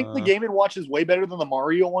 I think the Game & Watch is way better than the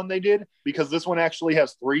Mario one they did because this one actually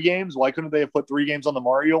has 3 games. Why couldn't they have put 3 games on the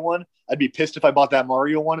Mario one? I'd be pissed if I bought that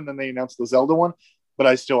Mario one and then they announced the Zelda one, but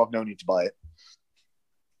I still have no need to buy it.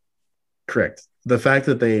 Correct. The fact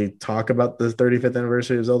that they talk about the 35th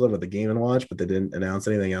anniversary of Zelda with the Game & Watch, but they didn't announce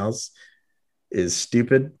anything else is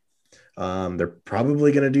stupid. They're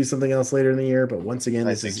probably going to do something else later in the year, but once again,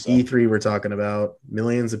 this is E3 we're talking about.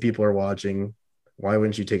 Millions of people are watching. Why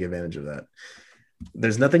wouldn't you take advantage of that?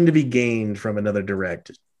 There's nothing to be gained from another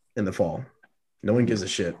direct in the fall. No one gives a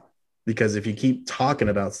shit because if you keep talking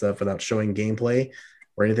about stuff without showing gameplay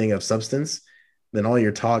or anything of substance, then all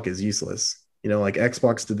your talk is useless. Like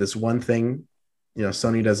Xbox did this one thing,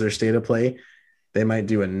 Sony does their state of play. They might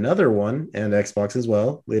do another one and Xbox as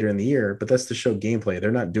well later in the year, but that's to show gameplay.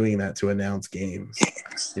 They're not doing that to announce games.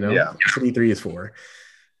 That's what E3 is for.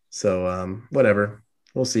 So whatever.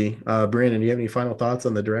 We'll see. Brandon, do you have any final thoughts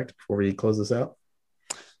on the direct before we close this out?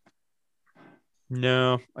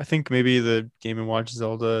 No, I think maybe the Game & Watch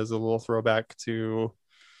Zelda is a little throwback to.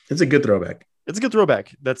 It's a good throwback. It's a good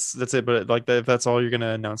throwback. That's it. But like if that's all you're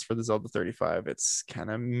gonna announce for the Zelda 35, it's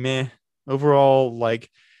kind of meh overall. Like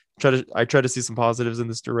I try to see some positives in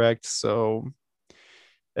this direct, so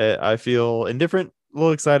I feel indifferent, a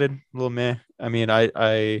little excited, a little meh. I mean,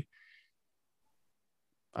 I'm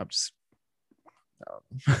just.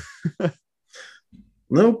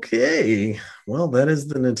 Okay, well, that is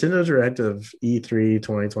the Nintendo Direct of E3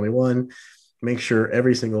 2021. Make sure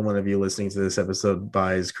every single one of you listening to this episode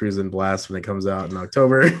buys Cruisin' Blast when it comes out in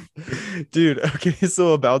October. Dude, okay,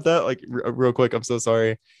 so about that, like real quick, I'm so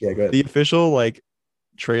sorry. Yeah, go ahead. The official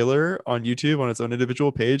trailer on YouTube on its own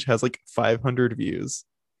individual page has 500 views.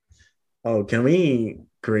 Oh, can we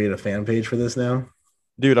create a fan page for this now?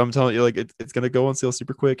 Dude, I'm telling you, like it's gonna go on sale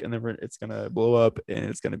super quick, and then it's gonna blow up, and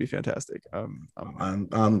it's gonna be fantastic. I'm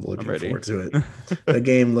looking ready. forward to it. The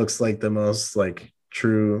game looks like the most like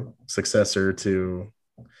true successor to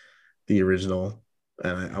the original,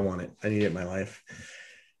 and I want it. I need it in my life.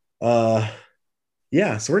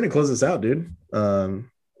 Yeah, so we're gonna close this out, dude.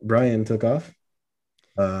 Brian took off.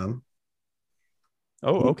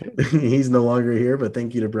 Okay. He's no longer here, but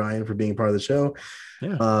thank you to Brian for being part of the show.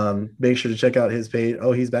 Yeah. Make sure to check out his page.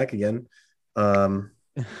 Oh, he's back again.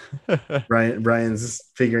 Brian's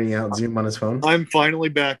figuring out Zoom on his phone. I'm finally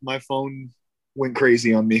back. My phone went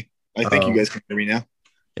crazy on me. I think you guys can hear me now.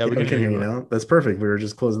 Yeah, we can hear you now. That's perfect. We were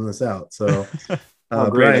just closing this out. So, great.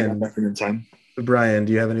 Brian, back in time. Brian,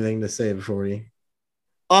 do you have anything to say before we?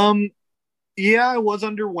 Yeah, I was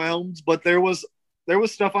underwhelmed, but there was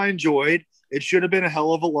stuff I enjoyed. It should have been a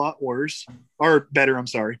hell of a lot worse or better. I'm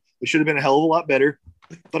sorry. It should have been a hell of a lot better.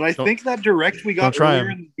 But I think that direct we got earlier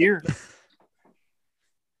in the year.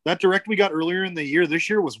 That direct we got earlier in the year this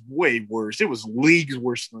year was way worse. It was leagues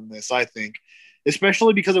worse than this, I think.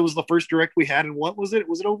 Especially because it was the first direct we had. And what was it?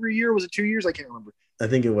 Was it over a year? Was it 2 years? I can't remember. I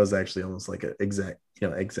think it was actually almost like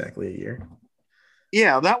exactly a year.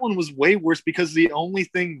 Yeah, that one was way worse because the only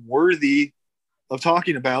thing worthy of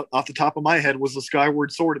talking about off the top of my head was the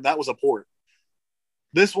Skyward Sword, and that was a port.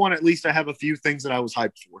 This one, at least I have a few things that I was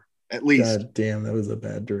hyped for. At least. God damn, that was a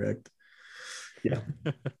bad direct. Yeah.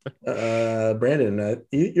 Brandon,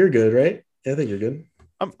 you're good, right? I think you're good.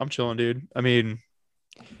 I'm chilling, dude. I mean,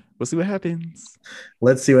 we'll see what happens.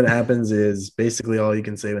 Let's see what happens is basically all you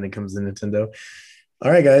can say when it comes to Nintendo.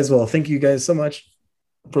 All right, guys. Well, thank you guys so much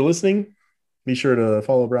for listening. Be sure to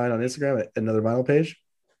follow Brian on Instagram at Another Vinyl Page.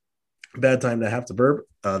 Bad time to have to burp.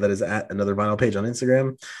 That is at Another Vinyl Page on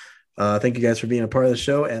Instagram. Thank you guys for being a part of the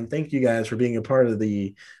show, and thank you guys for being a part of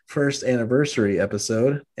the first anniversary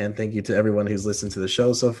episode. And thank you to everyone who's listened to the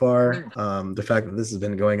show so far. The fact that this has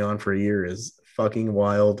been going on for a year is fucking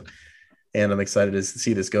wild, and I'm excited to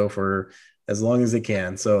see this go for as long as it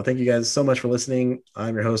can. So thank you guys so much for listening.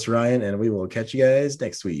 I'm your host, Ryan, and we will catch you guys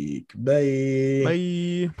next week. Bye.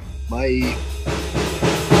 Bye. Bye.